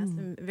having us.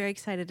 I'm very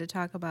excited to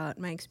talk about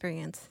my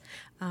experience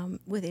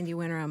with India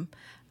Winterim.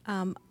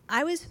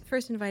 I was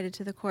first invited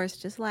to the course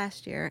just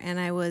last year, and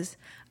I was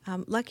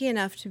lucky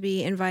enough to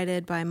be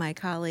invited by my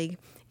colleague,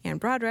 Ann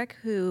Broderick,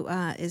 who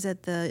is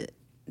at the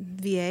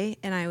VA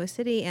in Iowa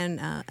City and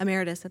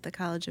emeritus at the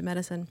College of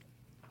Medicine.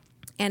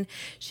 And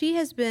she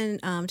has been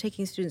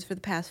taking students for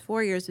the past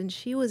 4 years, and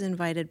she was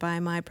invited by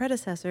my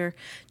predecessor,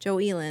 Joe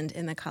Eland,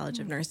 in the College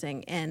of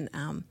Nursing. And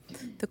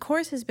the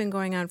course has been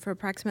going on for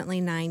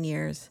approximately 9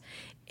 years.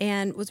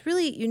 And what's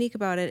really unique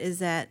about it is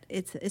that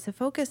it's a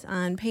focus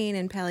on pain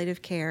and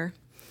palliative care,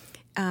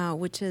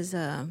 which is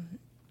a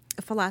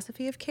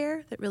philosophy of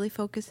care that really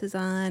focuses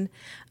on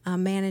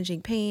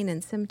managing pain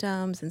and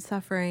symptoms and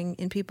suffering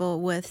in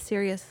people with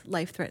serious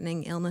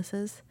life-threatening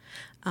illnesses,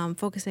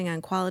 focusing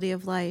on quality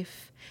of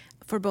life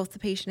for both the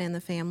patient and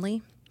the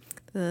family.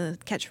 The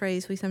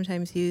catchphrase we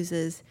sometimes use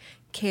is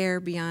care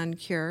beyond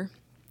cure.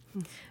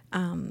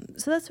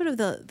 So that's sort of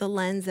the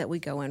lens that we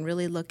go in,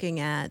 really looking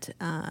at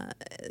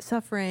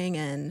suffering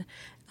and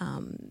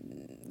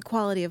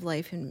quality of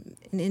life in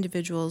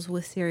individuals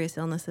with serious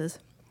illnesses.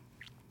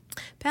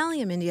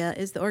 Pallium India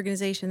is the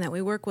organization that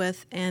we work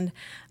with, and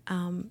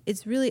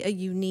it's really a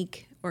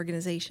unique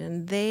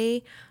organization.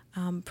 They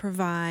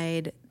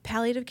provide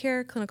palliative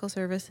care clinical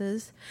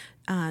services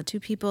to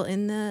people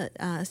in the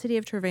city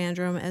of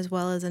Trivandrum, as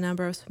well as a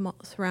number of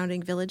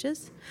surrounding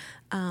villages,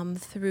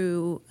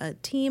 through a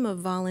team of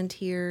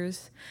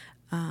volunteers,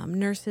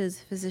 nurses,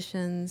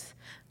 physicians,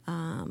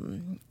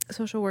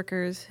 social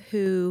workers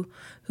who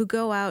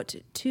go out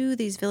to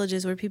these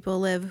villages where people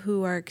live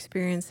who are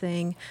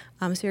experiencing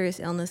serious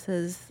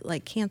illnesses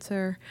like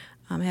cancer,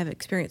 have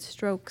experienced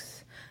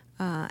strokes,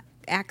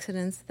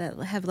 accidents that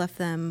have left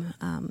them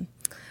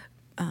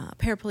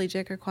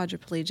paraplegic or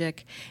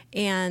quadriplegic,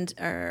 and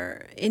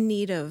are in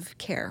need of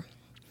care.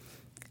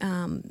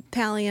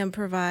 Pallium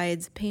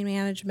provides pain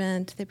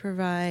management, they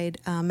provide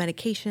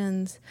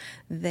medications,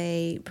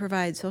 they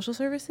provide social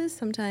services.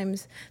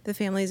 Sometimes the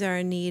families are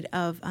in need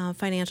of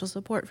financial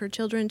support for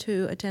children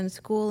to attend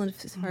school, and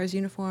as far as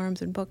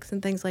uniforms and books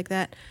and things like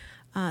that.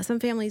 Some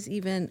families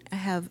even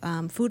have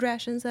food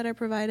rations that are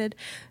provided.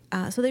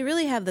 So they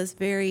really have this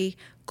very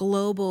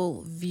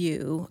global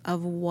view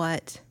of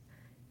what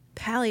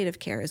palliative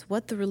care is,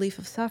 what the relief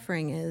of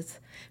suffering is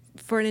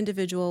for an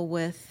individual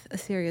with a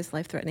serious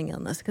life-threatening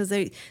illness, because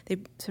they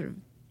sort of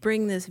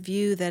bring this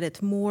view that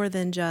it's more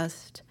than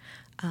just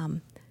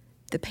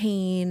the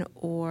pain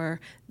or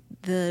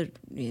the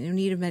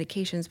need of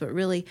medications, but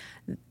really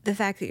the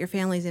fact that your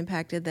family's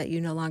impacted, that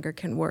you no longer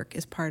can work,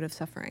 is part of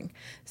suffering.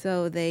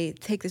 So they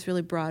take this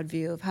really broad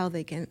view of how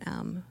they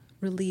can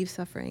relieve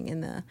suffering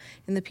in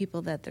the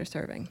people that they're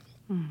serving.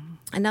 Mm-hmm.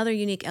 Another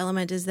unique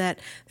element is that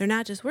they're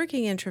not just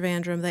working in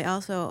Trivandrum, they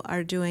also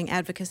are doing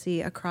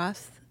advocacy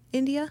across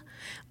India,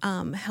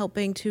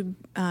 helping to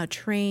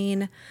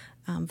train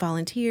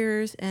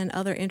volunteers and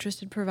other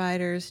interested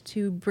providers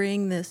to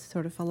bring this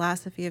sort of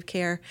philosophy of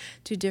care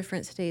to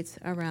different states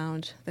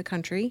around the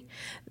country.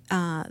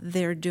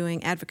 They're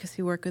doing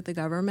advocacy work with the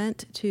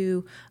government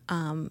to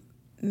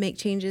make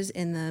changes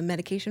in the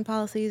medication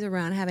policies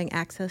around having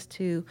access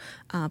to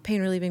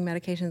pain-relieving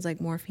medications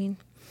like morphine.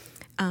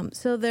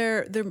 So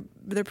they're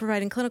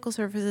providing clinical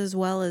services as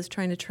well as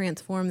trying to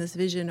transform this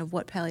vision of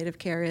what palliative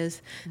care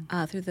is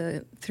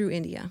through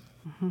India.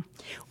 Mm-hmm.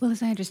 Well,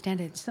 as I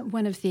understand it,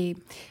 one of the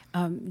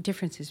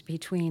differences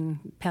between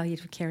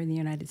palliative care in the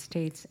United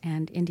States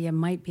and India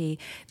might be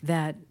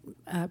that,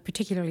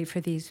 particularly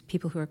for these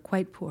people who are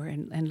quite poor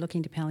and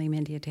looking to Pallium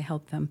India to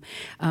help them,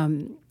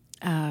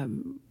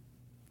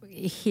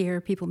 here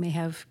people may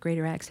have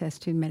greater access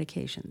to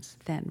medications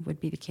than would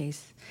be the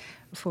case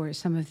for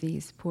some of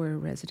these poor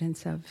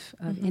residents of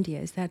mm-hmm. India.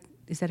 Is that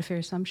a fair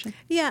assumption?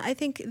 Yeah, I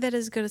think that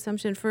is a good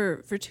assumption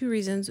for two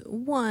reasons.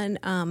 One,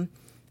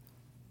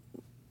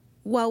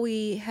 while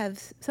we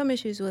have some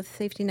issues with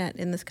safety net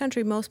in this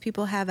country, most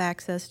people have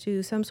access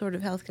to some sort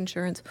of health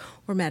insurance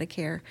or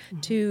Medicare mm-hmm.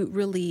 to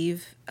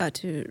receive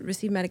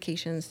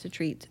medications to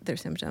treat their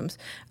symptoms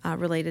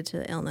related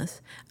to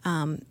illness.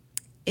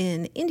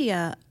 In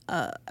India,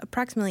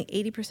 approximately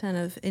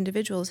 80% of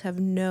individuals have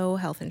no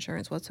health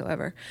insurance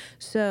whatsoever.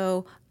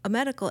 So a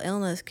medical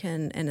illness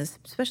can, and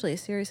especially a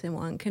serious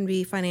one, can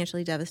be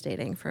financially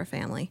devastating for a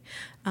family.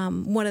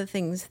 One of the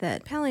things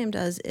that Pallium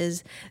does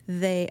is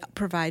they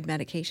provide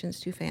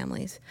medications to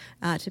families,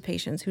 to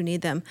patients who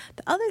need them.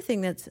 The other thing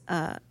that's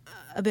a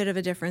bit of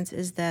a difference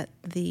is that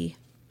the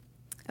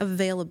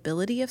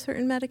availability of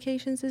certain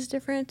medications is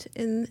different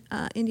in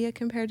India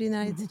compared to the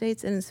United mm-hmm.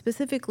 States, and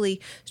specifically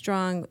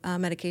strong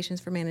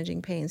medications for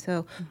managing pain,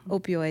 so mm-hmm.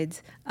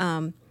 opioids,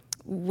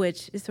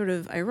 which is sort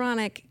of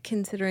ironic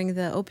considering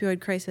the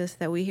opioid crisis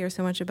that we hear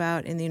so much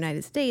about in the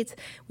United States.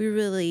 We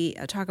really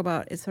talk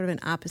about it's sort of an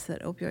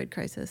opposite opioid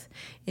crisis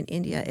in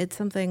India. It's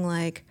something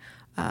like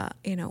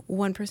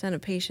 1%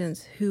 of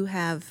patients who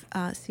have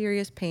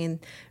serious pain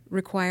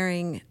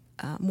requiring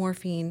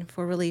morphine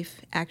for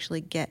relief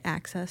actually get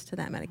access to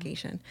that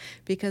medication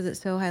because it's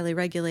so highly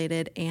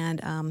regulated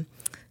and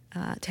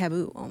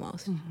taboo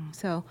almost. Mm-hmm.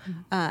 So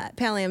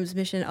Pallium's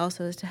mission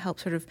also is to help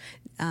sort of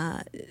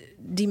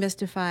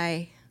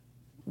demystify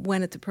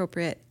when it's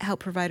appropriate,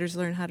 help providers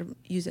learn how to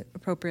use it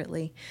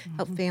appropriately, mm-hmm.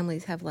 help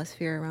families have less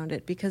fear around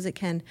it because it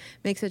can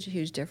make such a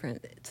huge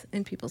difference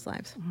in people's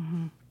lives.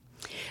 Mm-hmm.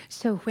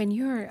 So when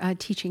you're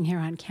teaching here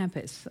on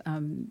campus,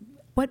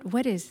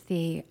 what is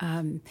the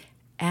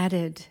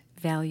added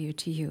value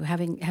to you,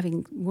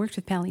 having worked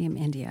with Pallium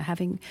India,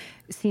 having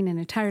seen an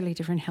entirely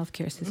different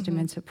healthcare system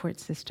mm-hmm. and support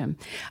system?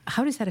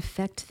 How does that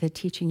affect the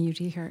teaching you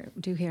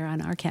do here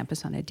on our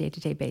campus on a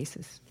day-to-day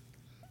basis?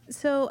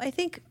 So I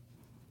think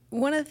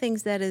one of the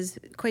things that is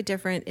quite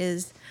different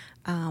is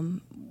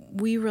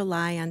we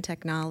rely on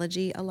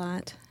technology a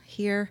lot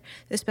here,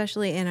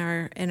 especially in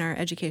our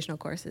educational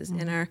courses.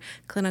 Mm-hmm. In our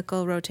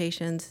clinical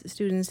rotations,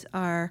 students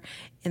are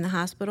in the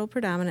hospital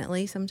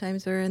predominantly.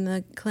 Sometimes they're in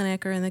the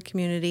clinic or in the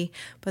community,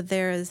 but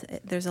there's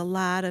a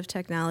lot of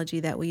technology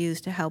that we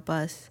use to help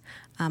us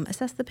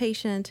assess the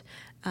patient,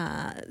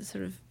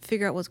 sort of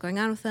figure out what's going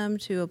on with them,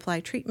 to apply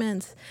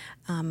treatments,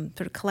 sort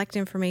of collect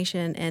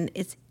information, and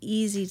it's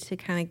easy to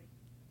kind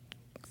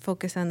of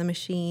focus on the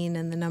machine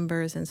and the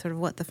numbers and sort of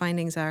what the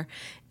findings are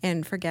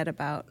and forget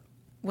about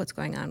what's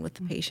going on with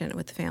the patient,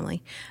 with the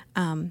family.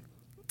 When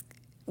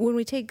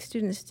we take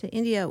students to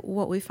India,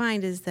 what we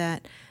find is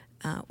that,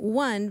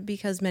 one,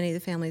 because many of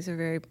the families are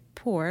very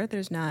poor,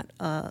 there's not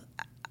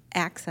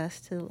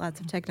access to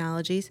lots of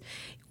technologies.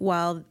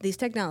 While these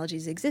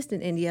technologies exist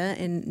in India,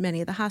 in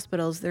many of the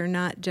hospitals, they're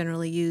not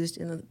generally used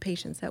in the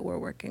patients that we're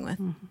working with.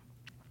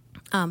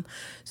 Mm-hmm.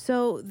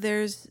 So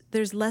there's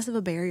less of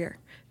a barrier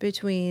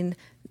between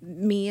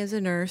me as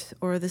a nurse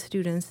or the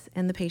students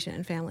and the patient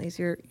and families.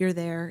 You're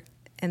there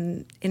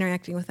and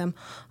interacting with them.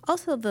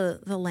 Also,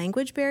 the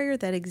language barrier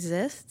that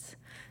exists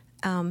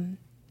from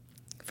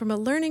a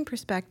learning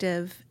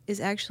perspective is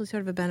actually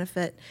sort of a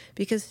benefit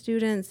because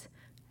students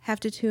have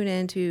to tune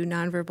into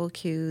nonverbal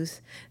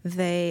cues.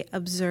 They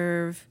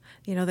observe,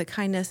 the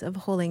kindness of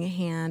holding a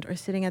hand or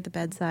sitting at the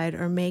bedside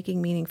or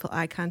making meaningful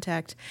eye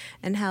contact,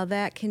 and how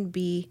that can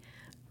be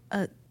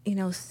a,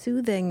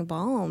 soothing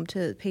balm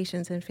to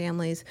patients and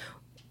families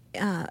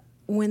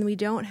when we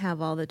don't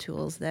have all the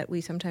tools that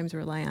we sometimes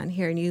rely on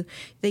here. And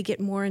they get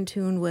more in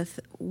tune with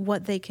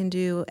what they can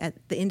do at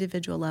the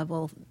individual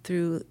level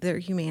through their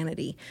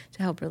humanity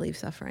to help relieve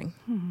suffering.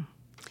 Hmm.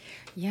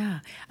 Yeah.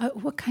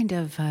 What kind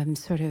of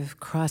sort of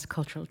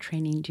cross-cultural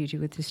training do you do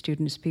with the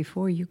students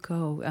before you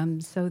go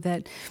so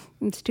that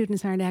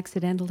students aren't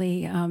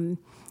accidentally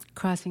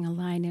crossing a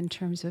line in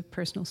terms of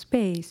personal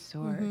space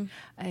or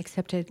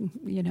accepted,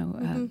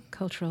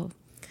 cultural.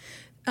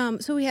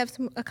 So we have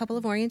a couple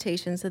of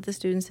orientations that the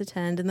students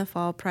attend in the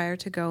fall prior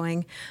to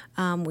going.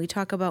 We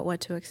talk about what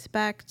to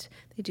expect.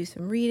 They do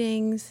some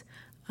readings.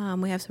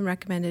 We have some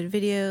recommended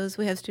videos.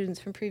 We have students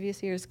from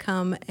previous years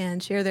come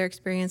and share their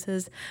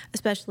experiences,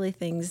 especially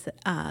things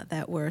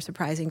that were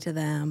surprising to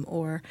them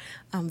or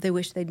they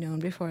wish they'd known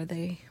before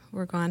they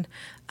were gone,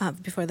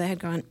 before they had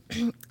gone.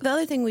 The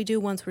other thing we do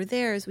once we're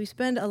there is we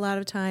spend a lot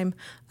of time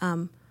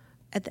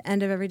at the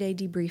end of every day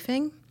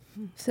debriefing.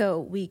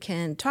 So we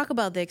can talk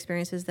about the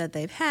experiences that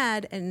they've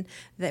had and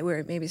that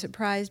we're maybe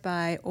surprised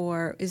by,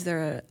 or is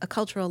there a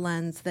cultural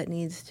lens that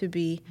needs to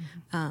be,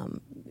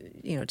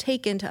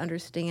 taken to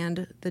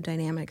understand the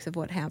dynamics of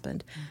what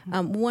happened.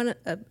 A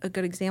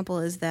good example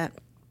is that,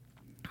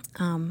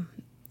 when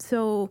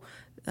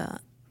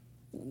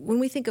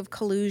we think of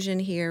collusion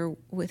here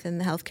within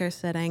the healthcare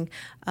setting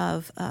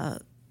of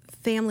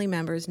family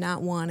members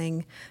not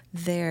wanting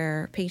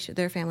their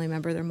family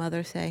member, their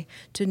mother, say,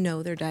 to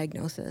know their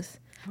diagnosis.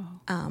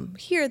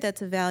 Here,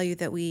 that's a value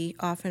that we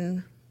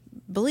often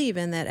believe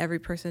in, that every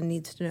person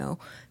needs to know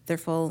their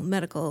full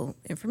medical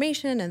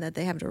information and that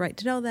they have the right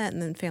to know that,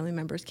 and then family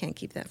members can't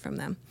keep that from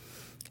them.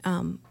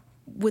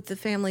 With the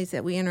families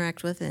that we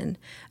interact with in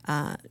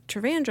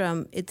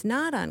Trivandrum, it's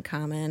not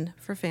uncommon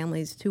for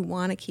families to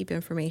want to keep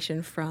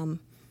information from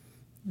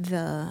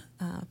the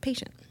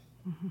patient.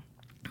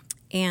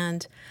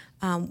 And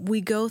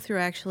we go through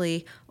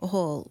actually a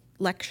whole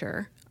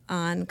lecture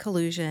on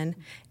collusion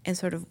and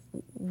sort of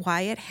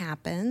why it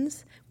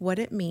happens, what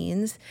it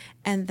means,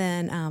 and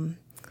then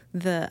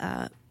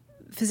the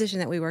physician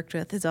that we worked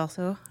with is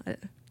also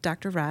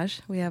Dr.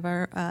 Raj. We have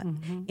our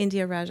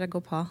India Raja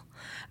Gopal.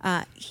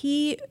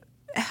 He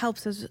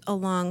helps us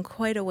along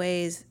quite a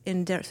ways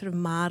in sort of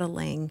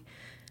modeling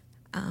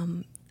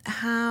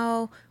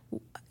how,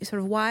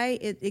 sort of why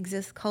it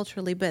exists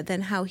culturally, but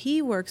then how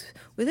he works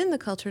within the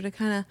culture to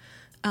kind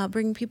of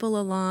bring people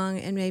along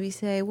and maybe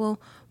say, well,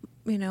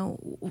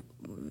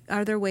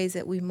 are there ways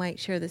that we might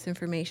share this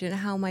information?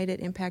 How might it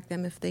impact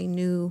them if they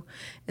knew?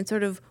 And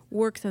sort of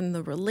works on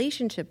the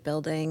relationship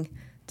building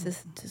to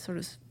sort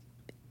of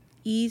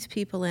ease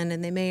people in,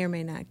 and they may or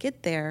may not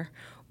get there,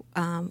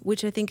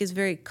 which I think is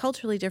very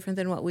culturally different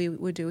than what we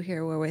would do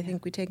here, where I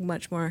think we take a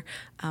much more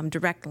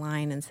direct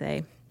line and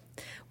say,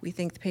 we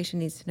think the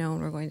patient needs to know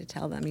and we're going to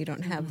tell them. You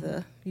don't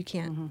have you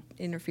can't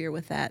interfere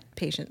with that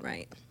patient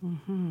right.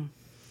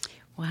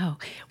 Wow.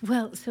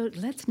 Well, so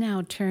let's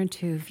now turn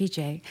to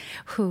Vijay,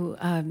 who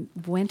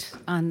went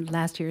on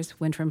last year's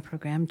Winthrop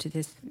program to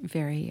this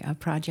very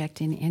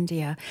project in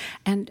India.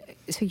 And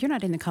so you're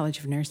not in the College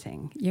of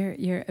Nursing.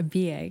 You're a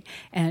BA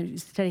and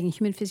studying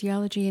human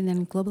physiology and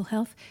then global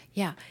health.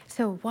 Yeah.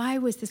 So why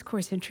was this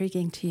course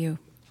intriguing to you?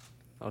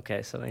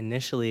 Okay, so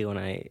initially when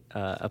I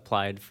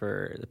applied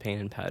for the pain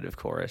and palliative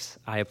course,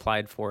 I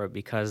applied for it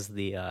because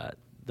the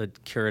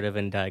curative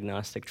and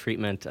diagnostic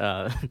treatment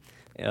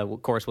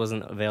course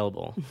wasn't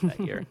available that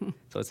year.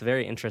 So it's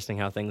very interesting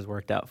how things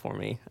worked out for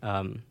me.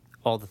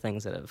 All the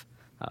things that have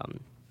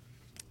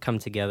come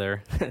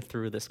together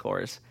through this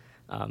course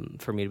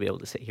for me to be able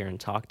to sit here and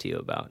talk to you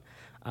about.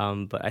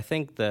 But I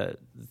think the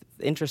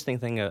interesting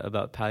thing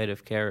about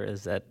palliative care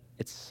is that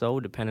it's so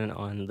dependent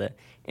on the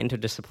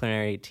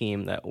interdisciplinary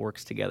team that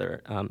works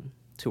together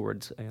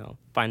towards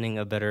finding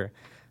a better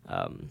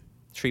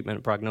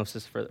treatment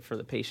prognosis for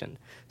the patient.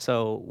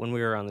 So when we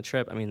were on the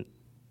trip,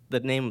 the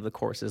name of the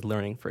course is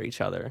Learning for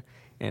Each Other,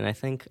 and I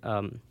think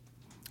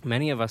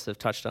many of us have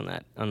touched on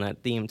that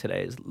theme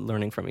today, is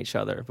learning from each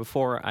other.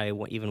 Before I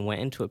even went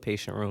into a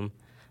patient room,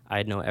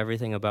 I'd know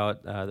everything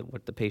about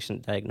what the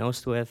patient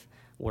diagnosed with,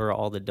 what are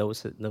all the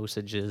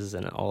dosages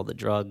and all the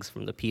drugs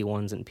from the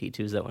P1s and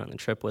P2s that went on the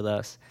trip with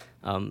us,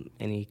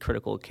 any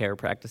critical care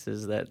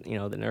practices that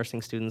the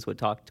nursing students would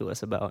talk to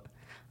us about.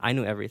 I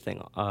knew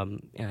everything,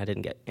 and I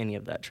didn't get any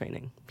of that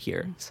training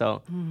here.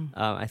 So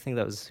I think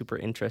that was a super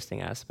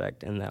interesting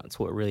aspect, and that's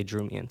what really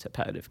drew me into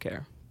palliative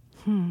care.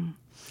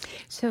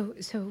 So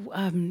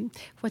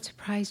what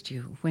surprised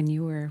you when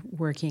you were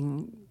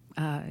working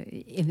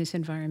in this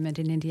environment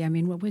in India?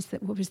 What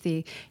was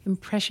the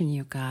impression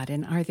you got,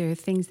 and are there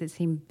things that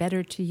seem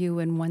better to you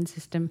in one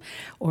system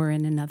or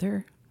in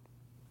another?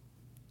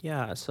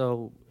 Yeah,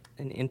 so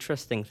an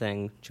interesting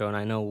thing, Joe, and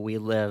I know we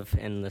live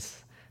in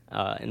this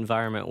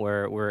environment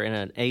where we're in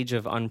an age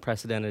of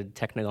unprecedented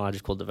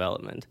technological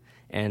development.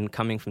 And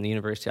coming from the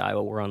University of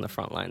Iowa, we're on the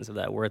front lines of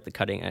that. We're at the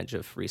cutting edge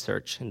of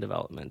research and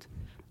development.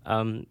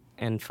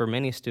 And for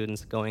many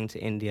students going to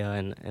India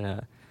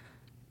and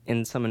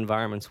in some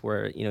environments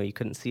where you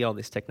couldn't see all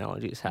these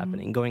technologies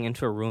happening, going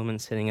into a room and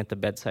sitting at the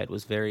bedside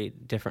was very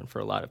different for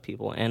a lot of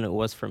people, and it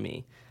was for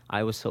me.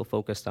 I was so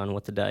focused on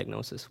what the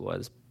diagnosis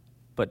was,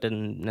 but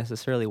didn't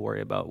necessarily worry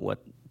about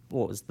what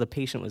was the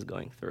patient was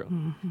going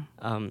through.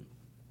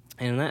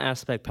 And in that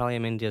aspect,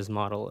 Pallium India's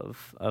model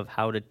of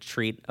how to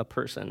treat a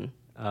person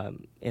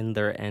in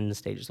their end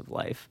stages of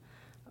life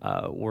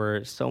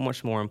were so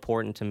much more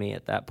important to me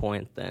at that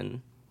point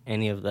than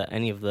any of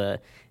the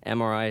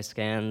MRI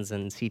scans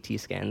and CT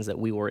scans that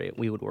we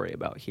would worry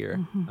about here.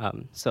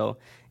 So,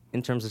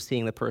 in terms of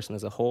seeing the person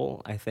as a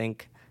whole, I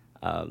think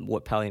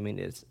what Palliamine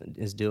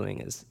is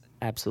doing is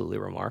absolutely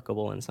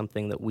remarkable and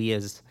something that we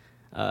as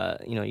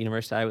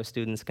University of Iowa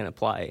students can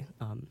apply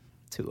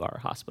to our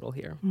hospital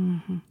here.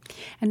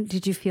 And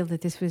did you feel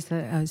that this was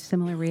a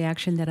similar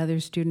reaction that other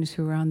students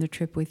who were on the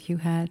trip with you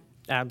had?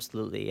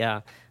 Absolutely,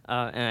 yeah.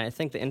 And I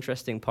think the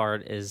interesting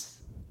part is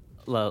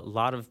a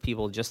lot of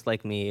people, just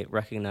like me,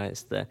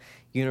 recognize the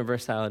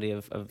universality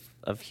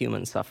of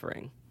human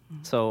suffering.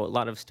 So a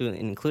lot of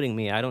students, including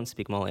me, I don't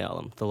speak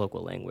Malayalam, the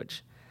local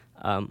language,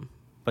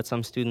 but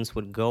some students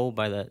would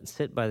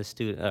sit by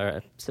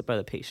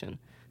the patient,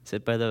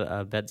 sit by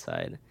the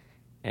bedside,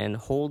 and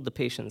hold the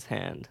patient's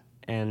hand.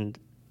 And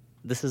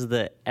this is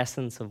the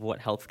essence of what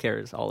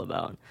healthcare is all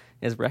about,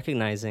 is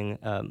recognizing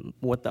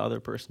what the other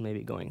person may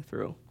be going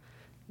through,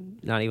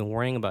 not even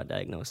worrying about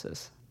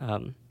diagnosis,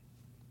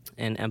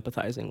 and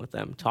empathizing with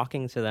them,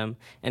 talking to them,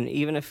 and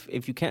even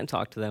if you can't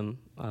talk to them,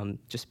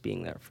 just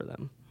being there for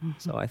them.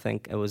 So I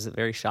think it was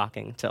very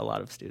shocking to a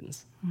lot of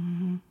students.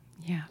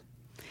 Yeah.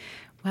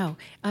 Wow.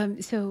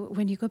 So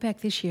when you go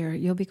back this year,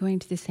 you'll be going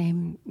to the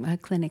same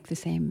clinic, the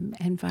same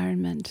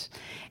environment,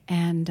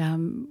 and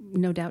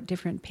no doubt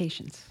different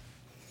patients.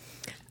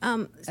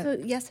 So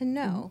yes and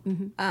no.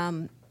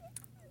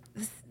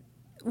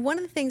 One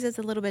of the things that's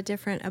a little bit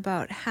different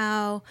about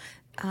how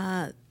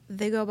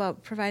they go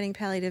about providing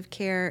palliative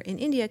care in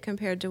India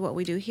compared to what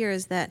we do here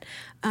is that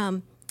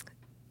the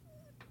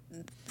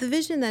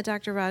vision that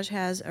Dr. Raj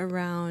has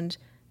around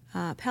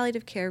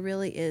palliative care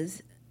really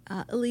is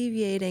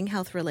alleviating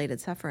health-related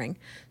suffering.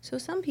 So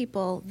some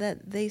people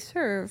that they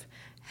serve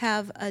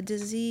have a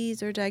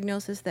disease or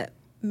diagnosis that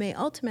may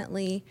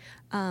ultimately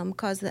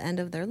cause the end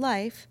of their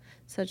life,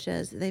 such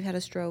as they've had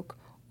a stroke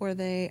or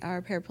they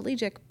are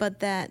paraplegic, but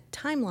that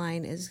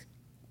timeline is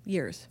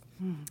years.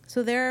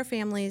 So there are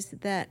families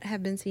that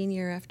have been seen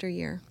year after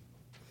year.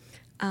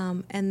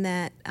 And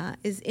that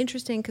is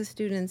interesting because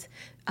students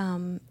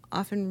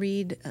often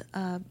read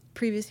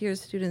previous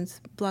year's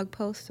students' blog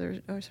posts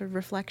or sort of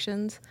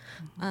reflections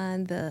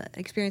on the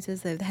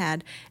experiences they've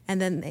had,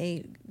 and then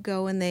they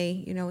go and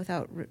they,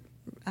 without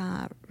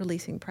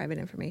releasing private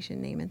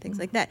information, name and things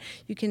like that,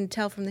 you can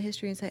tell from the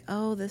history and say,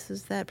 oh, this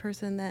is that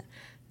person that,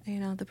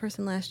 the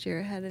person last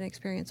year had an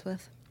experience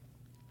with.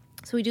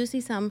 So we do see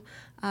some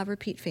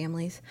repeat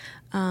families.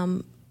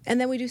 And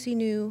then we do see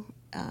new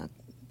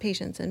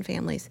patients and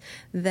families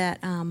that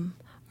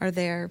are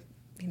there.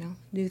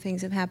 New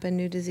things have happened,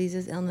 new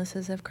diseases,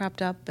 illnesses have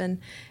cropped up, and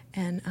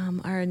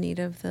are in need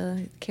of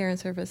the care and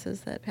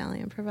services that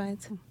Palliam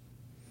provides.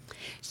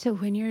 So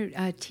when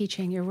you're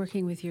teaching, you're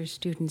working with your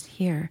students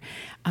here,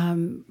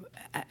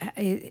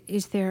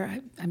 is there,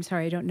 I'm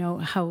sorry, I don't know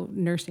how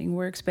nursing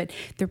works, but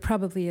there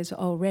probably is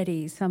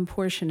already some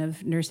portion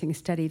of nursing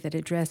study that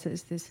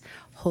addresses this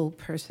whole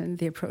person,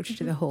 the approach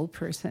to the whole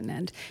person,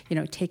 and,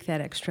 take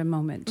that extra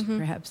moment to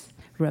perhaps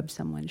rub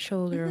someone's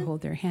shoulder, or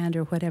hold their hand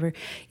or whatever.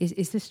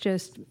 Is this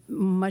just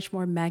much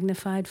more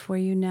magnified for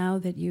you now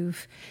that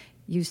you've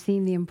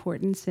seen the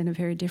importance in a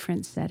very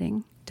different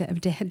setting?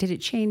 Did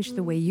it change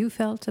the way you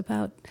felt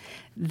about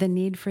the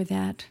need for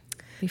that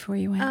before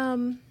you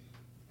went?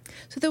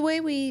 So the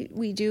way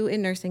we do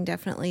in nursing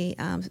definitely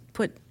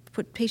put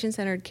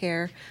patient-centered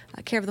care,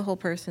 care of the whole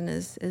person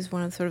is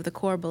one of sort of the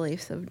core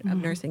beliefs of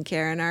nursing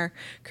care, and our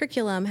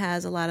curriculum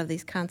has a lot of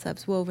these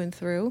concepts woven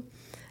through.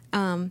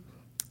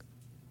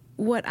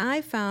 What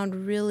I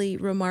found really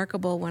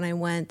remarkable when I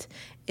went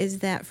is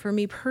that for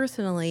me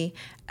personally,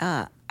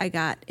 I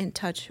got in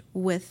touch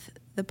with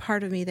the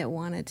part of me that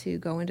wanted to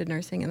go into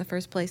nursing in the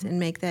first place and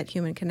make that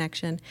human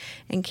connection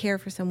and care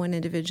for someone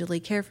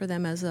individually, care for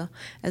them as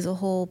a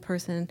whole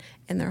person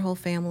and their whole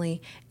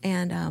family.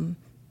 And,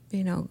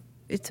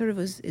 it sort of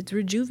it's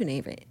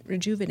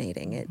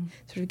rejuvenating. It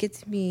sort of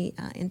gets me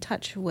in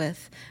touch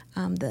with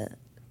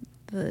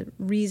the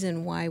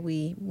reason why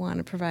we want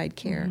to provide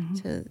care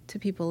to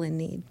people in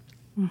need.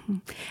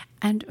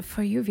 And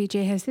for you,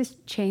 Vijay, has this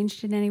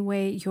changed in any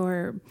way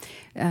your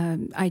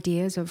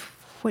ideas of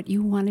what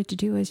you wanted to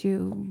do as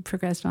you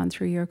progressed on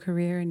through your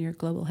career and your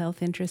global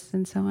health interests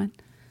and so on?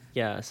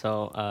 Yeah,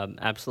 so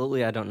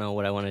absolutely, I don't know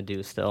what I want to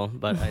do still,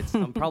 but it's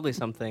probably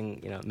something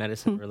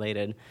medicine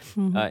related.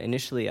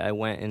 Initially, I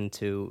went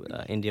into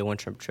India one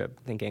trip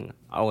thinking,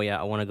 oh yeah,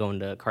 I want to go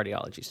into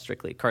cardiology,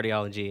 strictly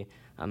cardiology.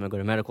 I'm going to go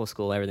to medical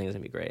school. Everything's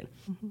going to be great.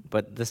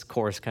 But this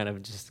course kind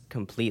of just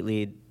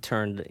completely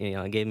turned,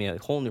 gave me a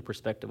whole new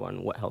perspective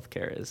on what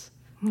healthcare is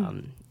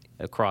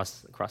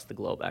across the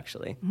globe,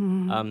 actually.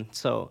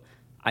 So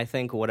I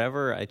think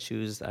whatever I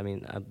choose,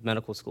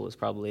 medical school is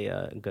probably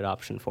a good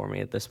option for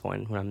me at this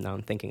point when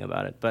I'm thinking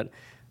about it. But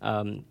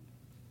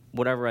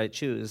whatever I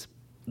choose,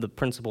 the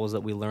principles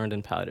that we learned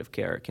in palliative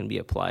care can be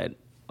applied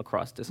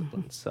across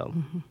disciplines. So,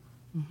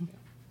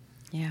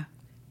 Yeah.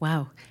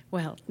 Wow.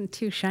 Well,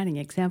 two shining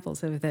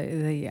examples of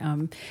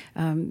the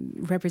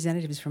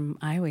representatives from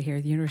Iowa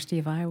here, the University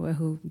of Iowa,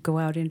 who go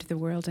out into the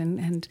world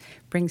and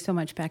bring so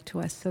much back to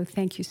us. So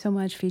thank you so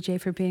much,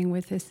 Vijay, for being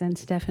with us, and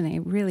Stephanie.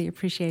 Really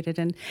appreciate it.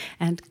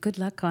 And good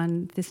luck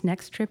on this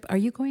next trip. Are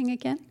you going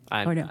again?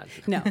 I'm no? not.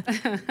 No.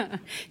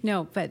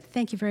 No, but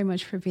thank you very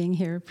much for being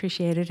here.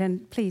 Appreciate it.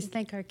 And please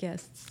thank our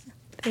guests.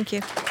 Thank you.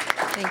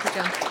 Thank you,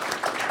 Joan.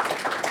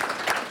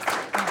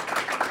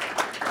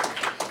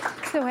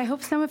 So I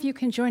hope some of you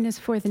can join us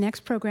for the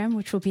next program,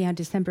 which will be on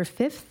December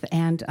 5th.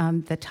 And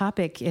the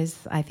topic is,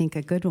 I think,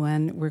 a good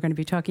one. We're going to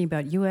be talking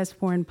about U.S.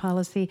 foreign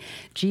policy,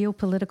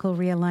 geopolitical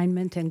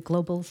realignment, and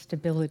global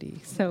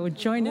stability. So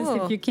join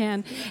us if you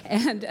can.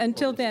 And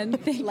until then,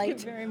 thank you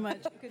very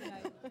much. Good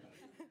night.